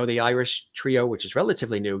Trinity. You know, the Irish trio, which is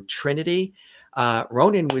relatively new, Trinity.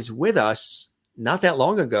 Ronan was with us not that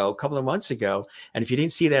long ago, a couple of months ago. And if you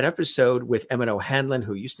didn't see that episode with Emmet O'Hanlon,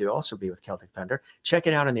 who used to also be with Celtic Thunder, check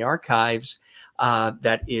it out in the archives.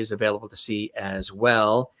 That is available to see as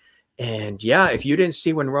well. And yeah, if you didn't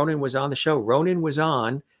see when Ronan was on the show, Ronan was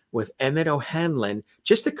on with Emmet O'Hanlon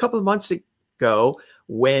just a couple of months ago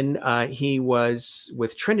when he was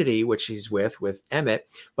with Trinity, which he's with Emmet,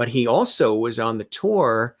 but he also was on the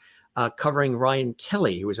tour covering Ryan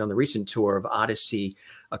Kelly, who was on the recent tour of Odyssey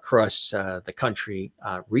across the country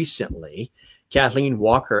recently. Kathleen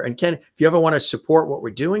Walker. And Ken, if you ever want to support what we're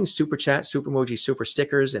doing, super chat, super emoji, super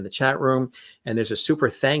stickers in the chat room. And there's a super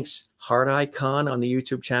thanks heart icon on the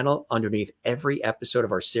YouTube channel underneath every episode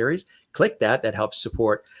of our series. Click that. That helps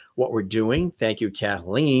support what we're doing. Thank you,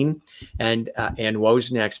 Kathleen. And Ann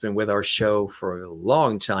Wozniak's been with our show for a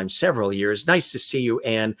long time, several years. Nice to see you,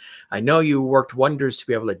 Ann. I know you worked wonders to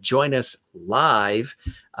be able to join us live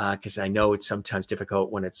because I know it's sometimes difficult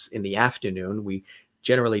when it's in the afternoon. We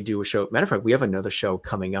generally do a show. Matter of fact, we have another show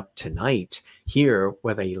coming up tonight here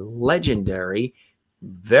with a legendary,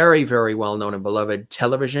 very, very well-known and beloved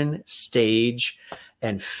television, stage,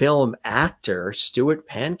 and film actor. Stuart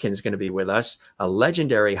Pankin's going to be with us, a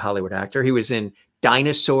legendary Hollywood actor. He was in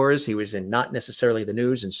Dinosaurs. He was in Not Necessarily the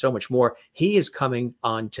News and so much more. He is coming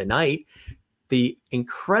on tonight. The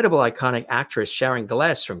incredible, iconic actress Sharon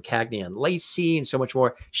Gless from Cagney and Lacey and so much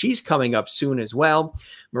more. She's coming up soon as well.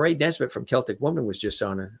 Mairead Nesbitt from Celtic Woman was just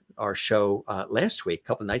on our show last week, a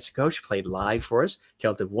couple nights ago. She played live for us.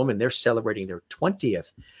 Celtic Woman, they're celebrating their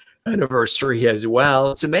 20th anniversary as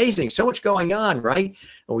well. It's amazing. So much going on, right?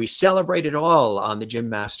 And we celebrate it all on the Jim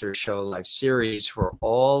Masters Show Live series for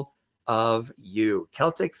all of you.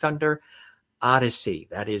 Celtic Thunder Odyssey.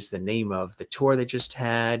 That is the name of the tour they just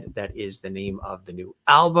had. That is the name of the new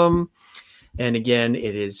album. And again,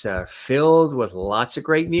 it is filled with lots of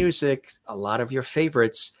great music, a lot of your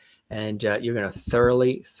favorites, and you're going to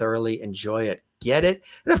thoroughly, thoroughly enjoy it. Get it?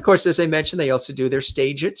 And of course, as I mentioned, they also do their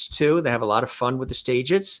stage-its too. They have a lot of fun with the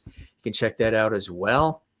stage-its. You can check that out as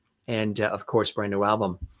well. And of course, brand new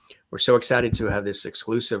album. We're so excited to have this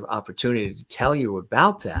exclusive opportunity to tell you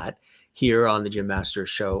about that here on the Jim Masters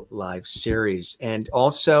Show Live series. And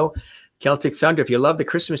also Celtic Thunder. If you love the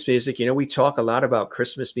Christmas music, you know, we talk a lot about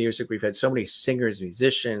Christmas music. We've had so many singers,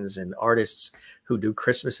 musicians, and artists who do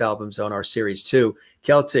Christmas albums on our series too.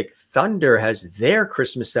 Celtic Thunder has their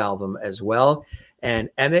Christmas album as well. And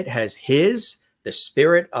Emmet has his, The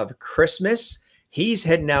Spirit of Christmas. He's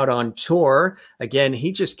heading out on tour. Again,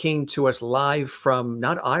 he just came to us live from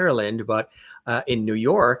not Ireland, but in New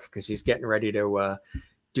York, because he's getting ready to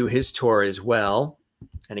do his tour as well.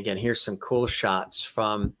 And again, here's some cool shots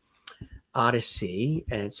from Odyssey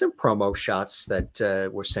and some promo shots that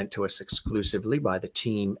were sent to us exclusively by the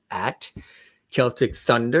team at Celtic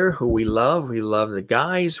Thunder, who we love. We love the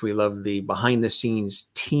guys. We love the behind the scenes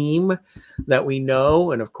team that we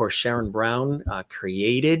know. And of course, Sharon Brown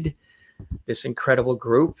created this incredible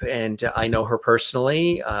group. And I know her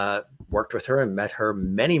personally, worked with her and met her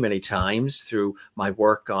many, many times through my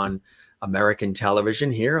work on American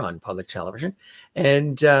television here on public television.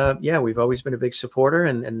 And yeah, we've always been a big supporter,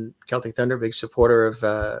 and Celtic Thunder, big supporter of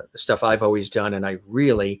the stuff I've always done. And I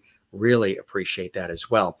really, really appreciate that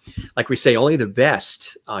as well. Like we say, only the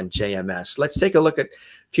best on JMS. Let's take a look at a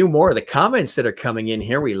few more of the comments that are coming in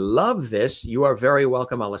here. We love this. You are very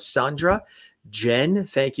welcome, Alessandra. Jen,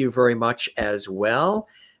 thank you very much as well.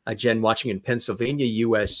 Jen watching in Pennsylvania,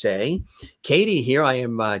 USA. Katie here, I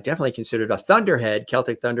am definitely considered a Thunderhead.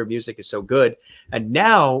 Celtic Thunder music is so good. And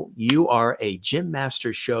now you are a Jim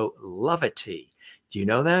Masters Show Lovity. Do you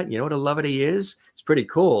know that? You know what a Lovity is? It's pretty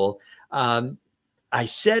cool. I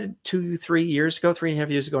said 3 years ago, 3.5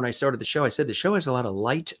 years ago when I started the show, I said the show has a lot of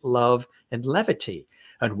light, love, and levity.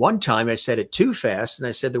 And one time I said it too fast and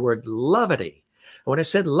I said the word lovity. When I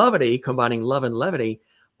said levity, combining love and levity,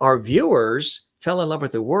 our viewers fell in love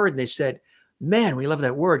with the word and they said, man, we love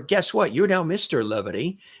that word. Guess what? You're now Mr.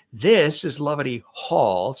 Levity. This is Levity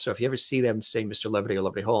Hall. So if you ever see them say Mr. Levity or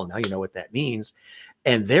Levity Hall, now you know what that means.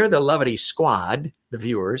 And they're the Levity squad, the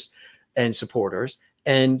viewers and supporters.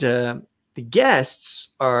 And the guests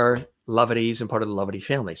are Levities and part of the Levity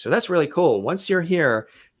family. So that's really cool. Once you're here,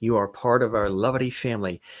 you are part of our Levity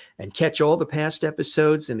family. And catch all the past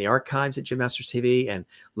episodes in the archives at Jim Masters TV and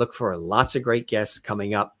look for lots of great guests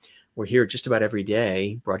coming up. We're here just about every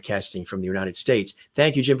day broadcasting from the United States.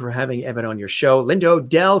 Thank you, Jim, for having Emmet on your show. Linda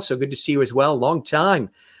Odell, so good to see you as well. Long time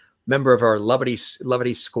member of our Levity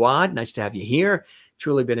squad. Nice to have you here.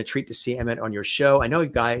 Truly been a treat to see Emmet on your show. I know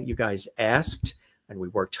you guys asked, and we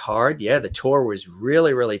worked hard. Yeah, the tour was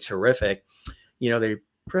really, really terrific. You know, they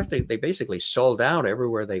basically sold out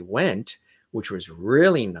everywhere they went, which was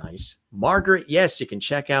really nice. Margaret, yes, you can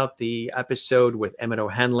check out the episode with Emmet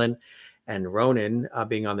O'Hanlon and Ronan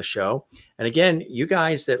being on the show. And again, you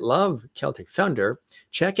guys that love Celtic Thunder,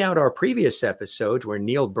 check out our previous episode where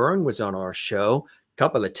Neil Byrne was on our show a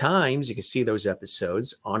couple of times. You can see those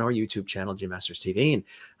episodes on our YouTube channel, Jim Masters TV. And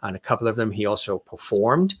on a couple of them, he also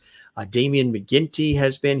performed. Damien McGinty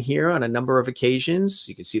has been here on a number of occasions.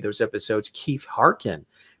 You can see those episodes. Keith Harkin,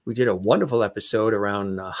 we did a wonderful episode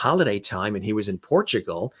around holiday time, and he was in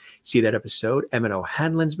Portugal. See that episode. Emmet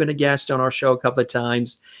O'Hanlon's been a guest on our show a couple of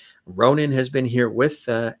times. Ronan has been here with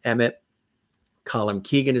Emmet. Colin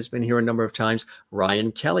Keegan has been here a number of times.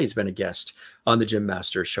 Ryan Kelly's been a guest on the Jim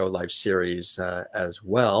Masters Show live series as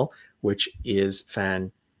well, which is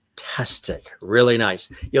fantastic. Really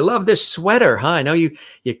nice. You love this sweater, huh? I know you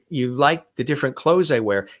like the different clothes I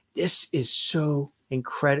wear. This is so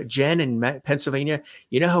incredible. Jen in Pennsylvania,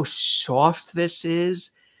 you know how soft this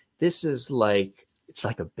is? This is like, it's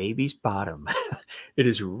like a baby's bottom. It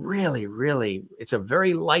is really, really, it's a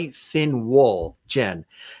very light, thin wool, Jen.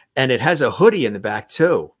 And it has a hoodie in the back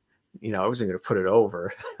too. You know, I wasn't going to put it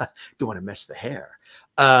over. Don't want to mess the hair.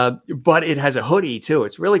 But it has a hoodie too.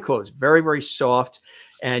 It's really cool. It's very, very soft.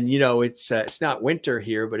 And, you know, it's not winter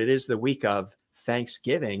here, but it is the week of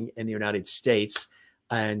Thanksgiving in the United States.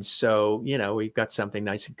 And so, you know, we've got something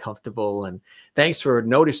nice and comfortable. And thanks for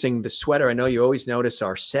noticing the sweater. I know you always notice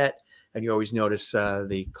our set. And you always notice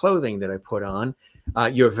the clothing that I put on.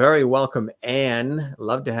 You're very welcome, Anne.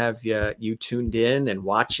 Love to have you tuned in and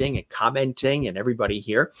watching and commenting and everybody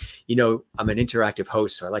here. You know, I'm an interactive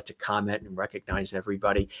host, so I like to comment and recognize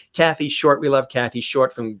everybody. Kathy Short, we love Kathy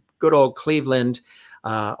Short from good old Cleveland,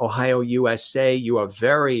 Ohio, USA. You are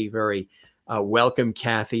very, very welcome,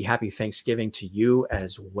 Kathy. Happy Thanksgiving to you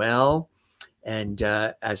as well. And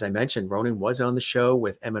as I mentioned, Ronan was on the show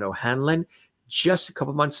with Emmet O'Hanlon just a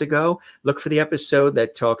couple months ago. Look for the episode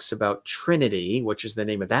that talks about Trinity, which is the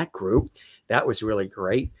name of that group. That was really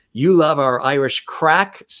great. You love our Irish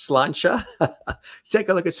crack, Slancha. Take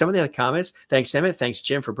a look at some of the other comments. Thanks, Emmet. Thanks,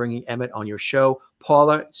 Jim, for bringing Emmet on your show.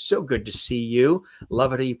 Paula, so good to see you.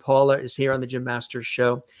 Lovely Paula is here on the Jim Masters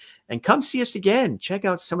Show. And come see us again. Check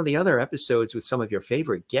out some of the other episodes with some of your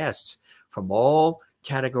favorite guests from all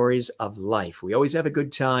categories of life. We always have a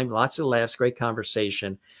good time, lots of laughs, great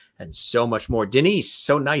conversation, and so much more. Denise,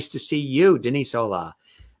 so nice to see you. Denise, hola.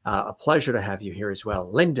 A pleasure to have you here as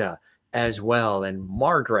well. Linda as well, and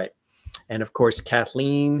Margaret. And of course,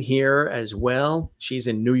 Kathleen here as well. She's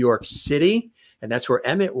in New York City, and that's where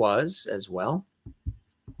Emmet was as well.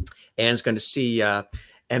 Anne's going to see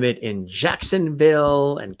Emmet in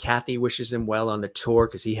Jacksonville, and Kathy wishes him well on the tour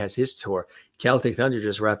because he has his tour. Celtic Thunder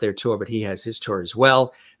just wrapped their tour, but he has his tour as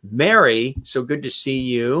well. Mary, so good to see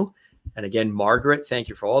you. And again, Margaret, thank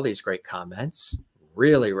you for all these great comments.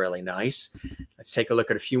 Really, really nice. Let's take a look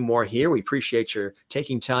at a few more here. We appreciate your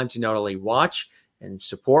taking time to not only watch and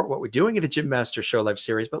support what we're doing at the Jim Masters Show live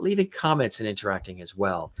series, but leaving comments and interacting as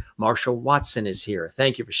well. Marshall Watson is here.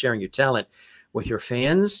 Thank you for sharing your talent with your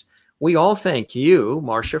fans. We all thank you,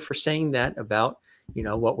 Marcia, for saying that about, you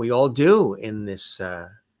know, what we all do in this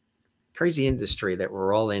crazy industry that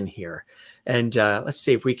we're all in here. And let's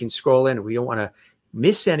see if we can scroll in. We don't want to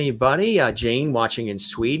miss anybody. Jane watching in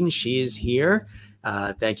Sweden, she is here.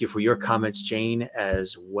 Thank you for your comments, Jane,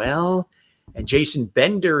 as well. And Jason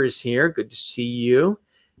Bender is here. Good to see you.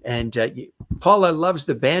 And Paula loves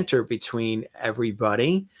the banter between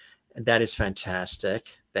everybody. And that is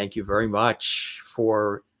fantastic. Thank you very much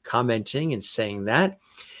for commenting and saying that.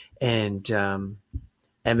 And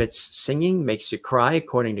Emmett's singing makes you cry,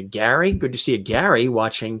 according to Gary. Good to see you, Gary,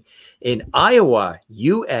 watching in Iowa,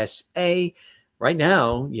 USA. Right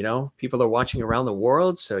now, you know, people are watching around the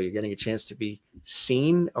world, so you're getting a chance to be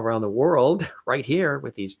seen around the world right here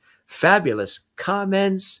with these fabulous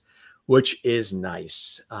comments. which is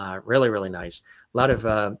nice. Really, really nice. A lot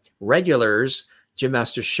of regulars, Jim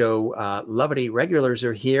Master Show Loverty regulars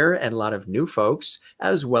are here, and a lot of new folks,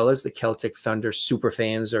 as well as the Celtic Thunder super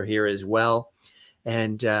fans are here as well.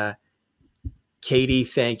 And Katie,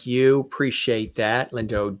 thank you. Appreciate that.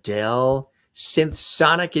 Linda Odell. Synth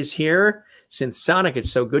Sonic is here. Synth Sonic,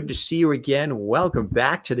 it's so good to see you again. Welcome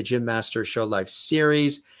back to the Jim Master Show Live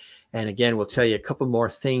series. And again, we'll tell you a couple more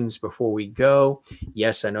things before we go.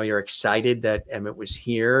 Yes, I know you're excited that Emmett was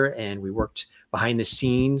here, and we worked behind the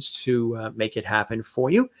scenes to make it happen for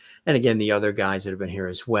you. And again, the other guys that have been here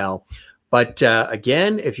as well. But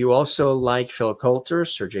again, if you also like Phil Coulter,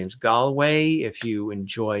 Sir James Galway, if you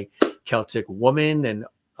enjoy Celtic Woman and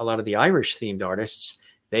a lot of the Irish themed artists,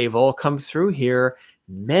 they've all come through here.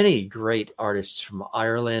 Many great artists from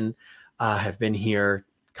Ireland have been here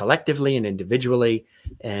collectively and individually,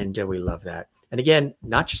 and we love that. And again,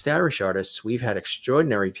 not just the Irish artists, we've had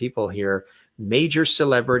extraordinary people here, major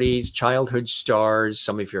celebrities, childhood stars,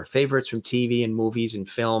 some of your favorites from TV and movies and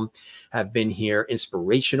film have been here.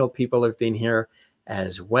 Inspirational people have been here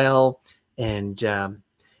as well. And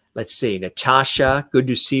let's see, Natasha, good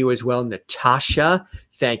to see you as well. Natasha,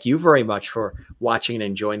 thank you very much for watching and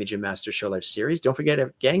enjoying the Jim Master Show Live series. Don't forget,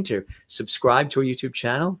 gang, to subscribe to our YouTube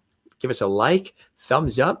channel. Give us a like,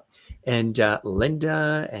 thumbs up. And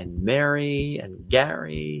Linda and Mary and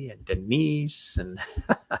Gary and Denise and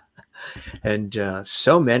and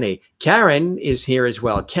so many. Karen is here as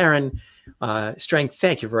well. Karen Strength,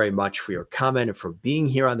 thank you very much for your comment and for being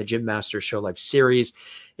here on the Jim Master Show Live series.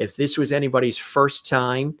 If this was anybody's first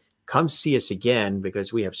time, come see us again,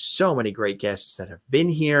 because we have so many great guests that have been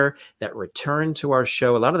here, that return to our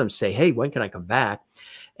show. A lot of them say, hey, when can I come back?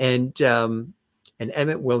 And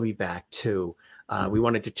Emmett will be back too. We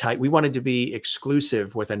wanted to be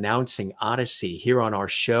exclusive with announcing Odyssey here on our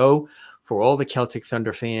show for all the Celtic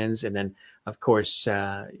Thunder fans. And then, of course,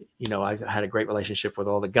 you know, I've had a great relationship with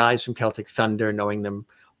all the guys from Celtic Thunder, knowing them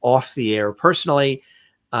off the air personally.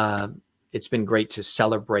 It's been great to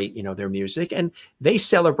celebrate, you know, their music, and they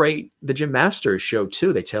celebrate the Jim Masters show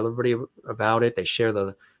too. They tell everybody about it. They share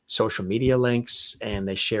the social media links, and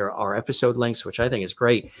they share our episode links, which I think is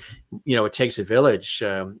great. You know, it takes a village.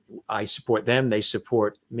 I support them. They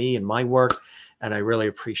support me and my work, and I really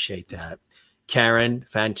appreciate that. Karen,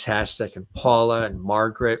 fantastic. And Paula and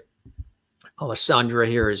Margaret, Alessandra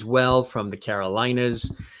here as well from the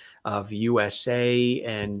Carolinas of the USA,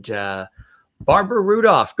 and Barbara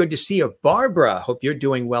Rudolph, good to see you. Barbara, hope you're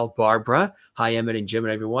doing well, Barbara. Hi, Emmett and Jim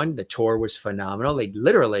and everyone. The tour was phenomenal. They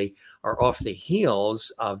literally are off the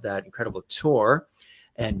heels of that incredible tour.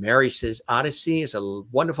 And Mary says, Odyssey is a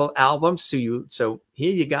wonderful album. So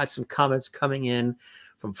here you got some comments coming in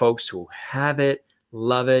from folks who have it,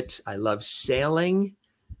 love it. I love sailing.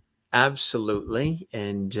 Absolutely.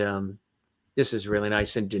 And this is really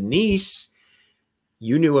nice. And Denise,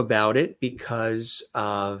 you knew about it because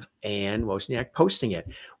of Ann Wozniak posting it.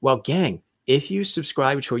 Well, gang, if you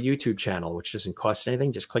subscribe to our YouTube channel, which doesn't cost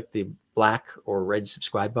anything, just click the black or red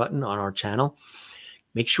subscribe button on our channel.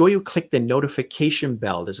 Make sure you click the notification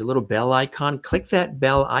bell. There's a little bell icon. Click that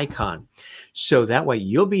bell icon. So that way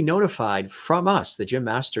you'll be notified from us, the Jim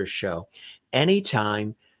Masters Show,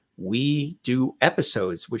 anytime we do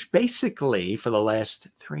episodes, which basically for the last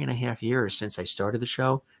 3.5 years since I started the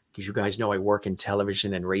show, because you guys know I work in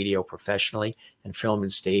television and radio professionally, and film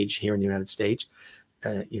and stage here in the United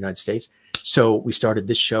States. So we started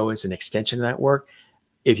this show as an extension of that work.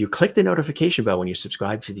 If you click the notification bell when you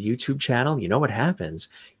subscribe to the YouTube channel, you know what happens.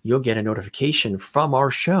 You'll get a notification from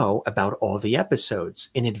our show about all the episodes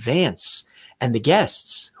in advance, and the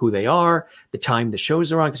guests, who they are, the time the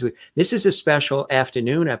shows are on. Because this is a special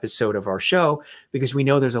afternoon episode of our show, because we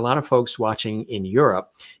know there's a lot of folks watching in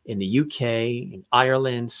Europe, in the UK, in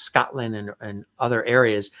Ireland, Scotland, and other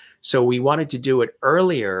areas. So we wanted to do it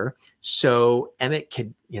earlier so Emmett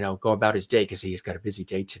could, you know, go about his day, because he's got a busy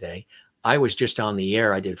day today. I was just on the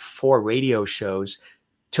air. I did 4 radio shows,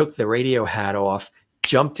 took the radio hat off,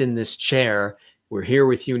 jumped in this chair. We're here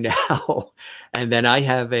with you now. And then I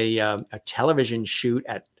have a television shoot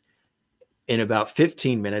in about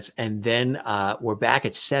 15 minutes. And then we're back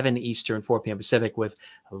at 7 Eastern, 4 p.m. Pacific with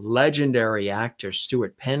legendary actor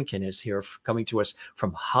Stuart Penkin is here coming to us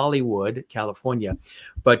from Hollywood, California.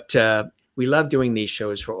 But we love doing these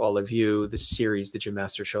shows for all of you, the series, the Jim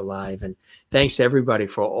Master Show Live. And thanks to everybody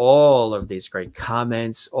for all of these great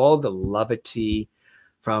comments, all the lovity.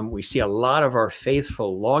 We see a lot of our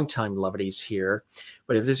faithful longtime loveties here.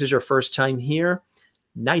 But if this is your first time here,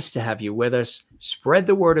 nice to have you with us. Spread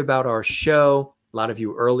the word about our show. A lot of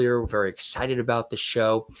you earlier were very excited about the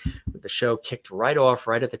show. The show kicked right off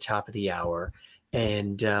right at the top of the hour.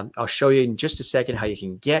 And I'll show you in just a second how you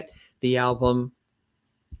can get the album.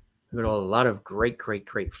 We've got a lot of great, great,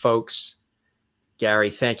 great folks. Gary,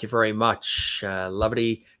 thank you very much.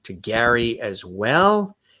 Lovely to Gary as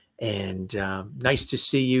well. And nice to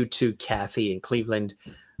see you too, Kathy in Cleveland,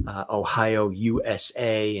 Ohio,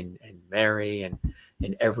 USA, and Mary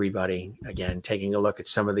and everybody. Again, taking a look at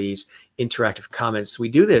some of these interactive comments. We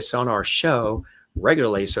do this on our show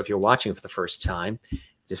regularly. So if you're watching for the first time,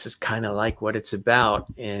 this is kind of like what it's about.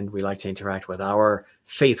 And we like to interact with our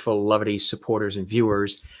faithful Loverty supporters and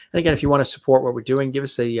viewers. And again, if you want to support what we're doing, give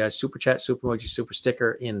us a super chat, super emoji, super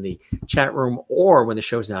sticker in the chat room, or when the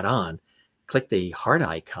show's not on, click the heart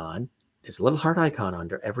icon. There's a little heart icon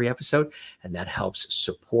under every episode, and that helps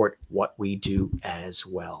support what we do as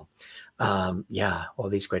well. Yeah, all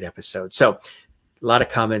these great episodes. So a lot of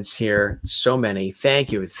comments here, so many.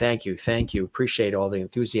 Thank you, thank you, thank you. Appreciate all the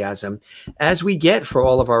enthusiasm as we get for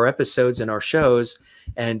all of our episodes and our shows.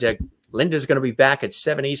 And Linda's going to be back at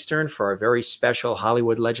 7 Eastern for our very special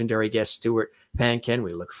Hollywood legendary guest, Stuart Pankin.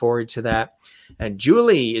 We look forward to that. And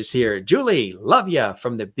Julie is here. Julie, love ya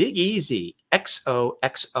from the Big Easy.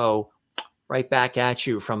 XOXO. Right back at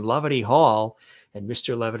you from Loverty Hall and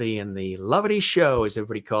Mr. Loverty and the Loverty Show, as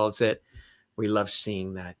everybody calls it. We love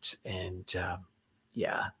seeing that. And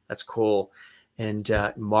yeah, that's cool. And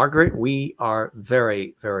Margaret, we are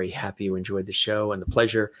very, very happy you enjoyed the show, and the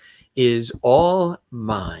pleasure is all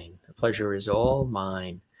mine. The pleasure is all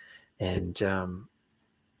mine. And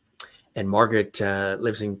Margaret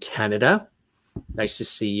lives in Canada. Nice to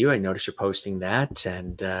see you. I noticed you're posting that.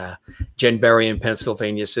 And Jen Berry in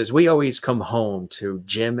Pennsylvania says, we always come home to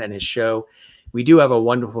Jim and his show. We do have a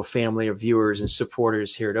wonderful family of viewers and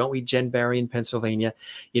supporters here, don't we, Jen Berry in Pennsylvania?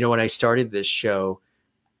 You know, when I started this show,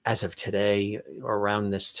 as of today,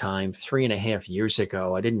 around this time, 3.5 years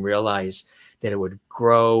ago, I didn't realize that it would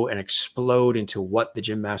grow and explode into what the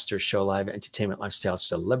Jim Masters Show Live Entertainment Lifestyle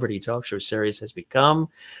Celebrity Talk Show Series has become,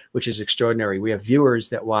 which is extraordinary. We have viewers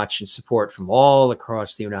that watch and support from all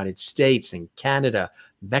across the United States and Canada,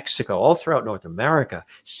 Mexico, all throughout North America,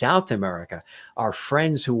 South America, our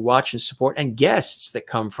friends who watch and support, and guests that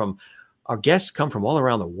come from, our guests come from all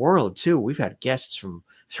around the world too. We've had guests from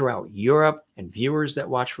throughout Europe and viewers that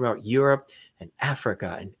watch throughout Europe and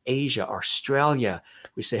Africa and Asia, Australia.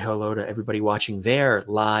 We say hello to everybody watching there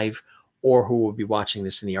live or who will be watching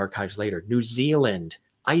this in the archives later. New Zealand,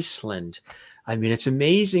 Iceland. I mean, it's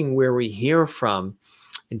amazing where we hear from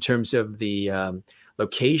in terms of the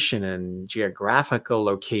location and geographical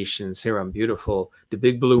locations here on beautiful, the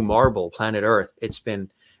big blue marble, planet Earth. It's been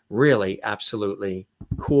really absolutely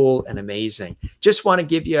cool and amazing. Just want to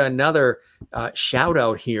give you another shout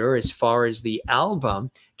out here as far as the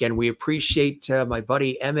album. Again, we appreciate my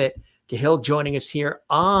buddy Emmet Cahill joining us here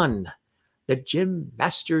on the Jim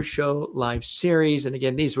Masters Show Live Series. And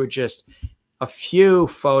again, these were just a few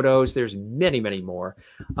photos. There's many, many more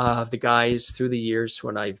of the guys through the years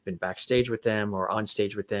when I've been backstage with them or on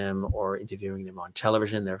stage with them or interviewing them on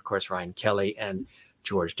television. There, of course, Ryan Kelly and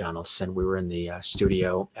George Donaldson. We were in the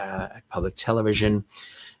studio at public television.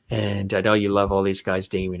 And I know you love all these guys,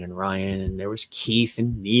 Damien and Ryan. And there was Keith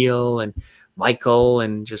and Neil and Michael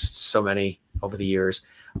and just so many over the years.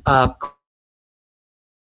 And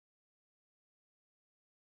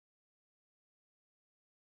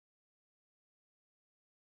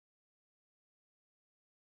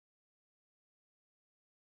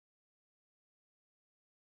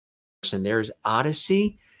there's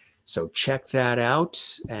Odyssey. So check that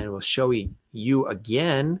out. And we'll show you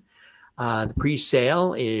again. The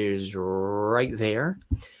pre-sale is right there.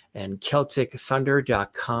 And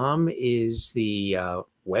CelticThunder.com is the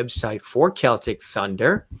website for Celtic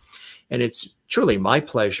Thunder. And it's truly my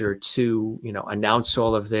pleasure to, announce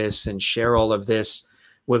all of this and share all of this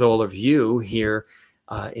with all of you here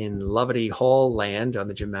in Loverty Hall land on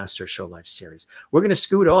the Jim Masters Show Live Series. We're going to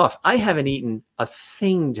scoot off. I haven't eaten a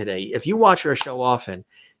thing today. If you watch our show often,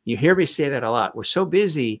 you hear me say that a lot. We're so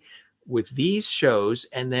busy with these shows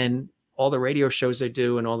and then all the radio shows I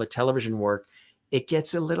do and all the television work. It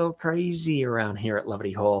gets a little crazy around here at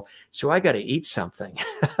Loverty Hall. So I got to eat something.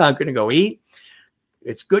 I'm going to go eat.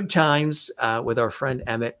 It's good times with our friend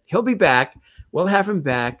Emmett. He'll be back. We'll have him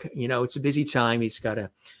back. It's a busy time. He's got to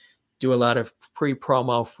do a lot of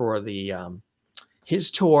pre-promo for the his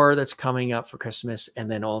tour that's coming up for Christmas, and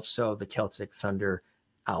then also the Celtic Thunder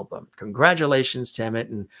album. Congratulations to Emmett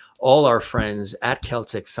and all our friends at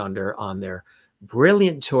Celtic Thunder on their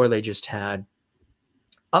brilliant tour they just had,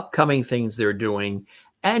 upcoming things they're doing,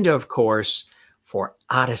 and of course for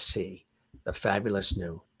Odyssey, the fabulous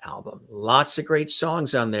new album. Lots of great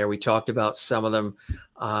songs on there. We talked about some of them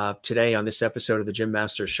today on this episode of the Jim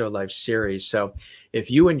Masters Show Live series. So if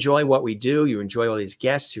you enjoy what we do, you enjoy all these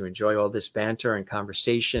guests, you enjoy all this banter and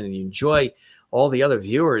conversation, and you enjoy all the other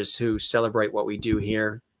viewers who celebrate what we do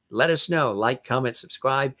here, let us know. Like, comment,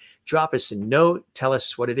 subscribe, drop us a note, tell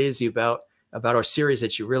us what it is about our series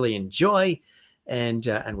that you really enjoy, and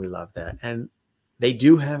we love that. And they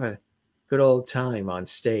do have a good old time on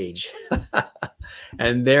stage.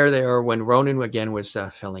 And there they are when Ronan again was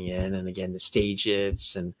filling in, and again the stage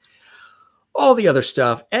hits and all the other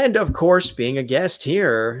stuff, and of course being a guest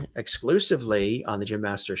here exclusively on the Jim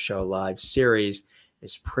Masters Show Live series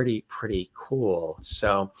is pretty cool.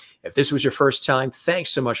 So if this was your first time, thanks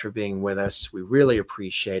so much for being with us. We really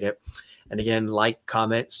appreciate it. And again, like,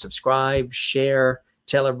 comment, subscribe, share,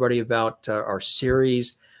 tell everybody about our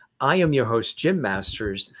series. I am your host, Jim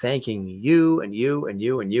Masters, thanking you and you and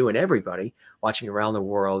you and you and everybody watching around the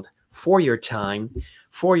world for your time,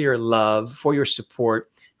 for your love, for your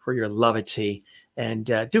support, for your levity. And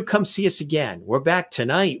do come see us again. We're back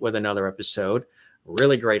tonight with another episode.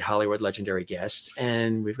 Really great Hollywood legendary guests.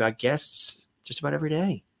 And we've got guests just about every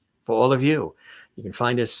day for all of you. You can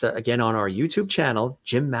find us again on our YouTube channel,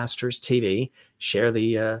 Jim Masters TV. Share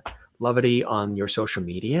the levity on your social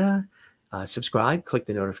media. Subscribe, click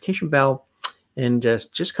the notification bell, and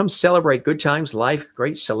just come celebrate good times, life,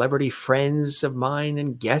 great celebrity friends of mine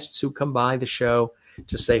and guests who come by the show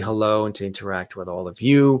to say hello and to interact with all of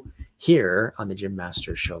you here on the Jim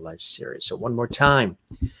Masters Show Live series. So one more time,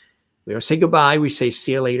 we don't say goodbye. We say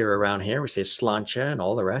see you later around here. We say sláinte and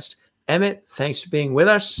all the rest. Emmet, thanks for being with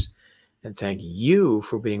us. And thank you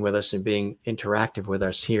for being with us and being interactive with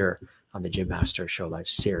us here on the Jim Masters Show Live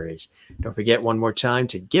series. Don't forget one more time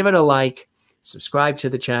to give it a like, subscribe to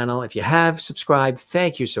the channel. If you have subscribed,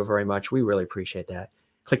 thank you so very much. We really appreciate that.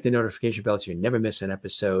 Click the notification bell so you never miss an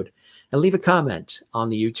episode, and leave a comment on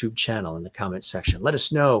the YouTube channel in the comment section. Let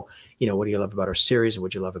us know, what do you love about our series and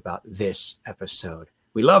what you love about this episode.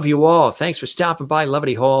 We love you all. Thanks for stopping by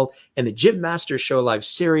Levity Hall and the Jim Masters Show Live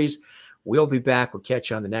series. We'll be back. We'll catch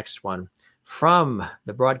you on the next one from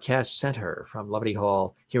the Broadcast Center from Levity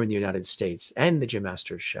Hall here in the United States and the Jim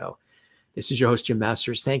Masters Show. This is your host, Jim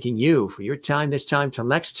Masters, thanking you for your time this time. Till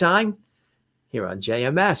next time, here on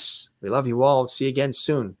JMS. We love you all. See you again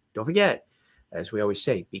soon. Don't forget, as we always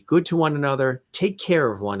say, be good to one another. Take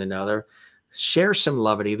care of one another. Share some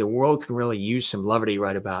levity. The world can really use some levity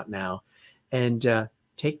right about now. And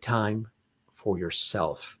take time for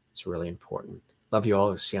yourself. It's really important. Love you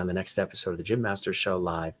all. See you on the next episode of the Jim Masters Show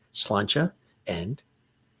Live. Sláinte and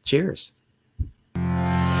cheers.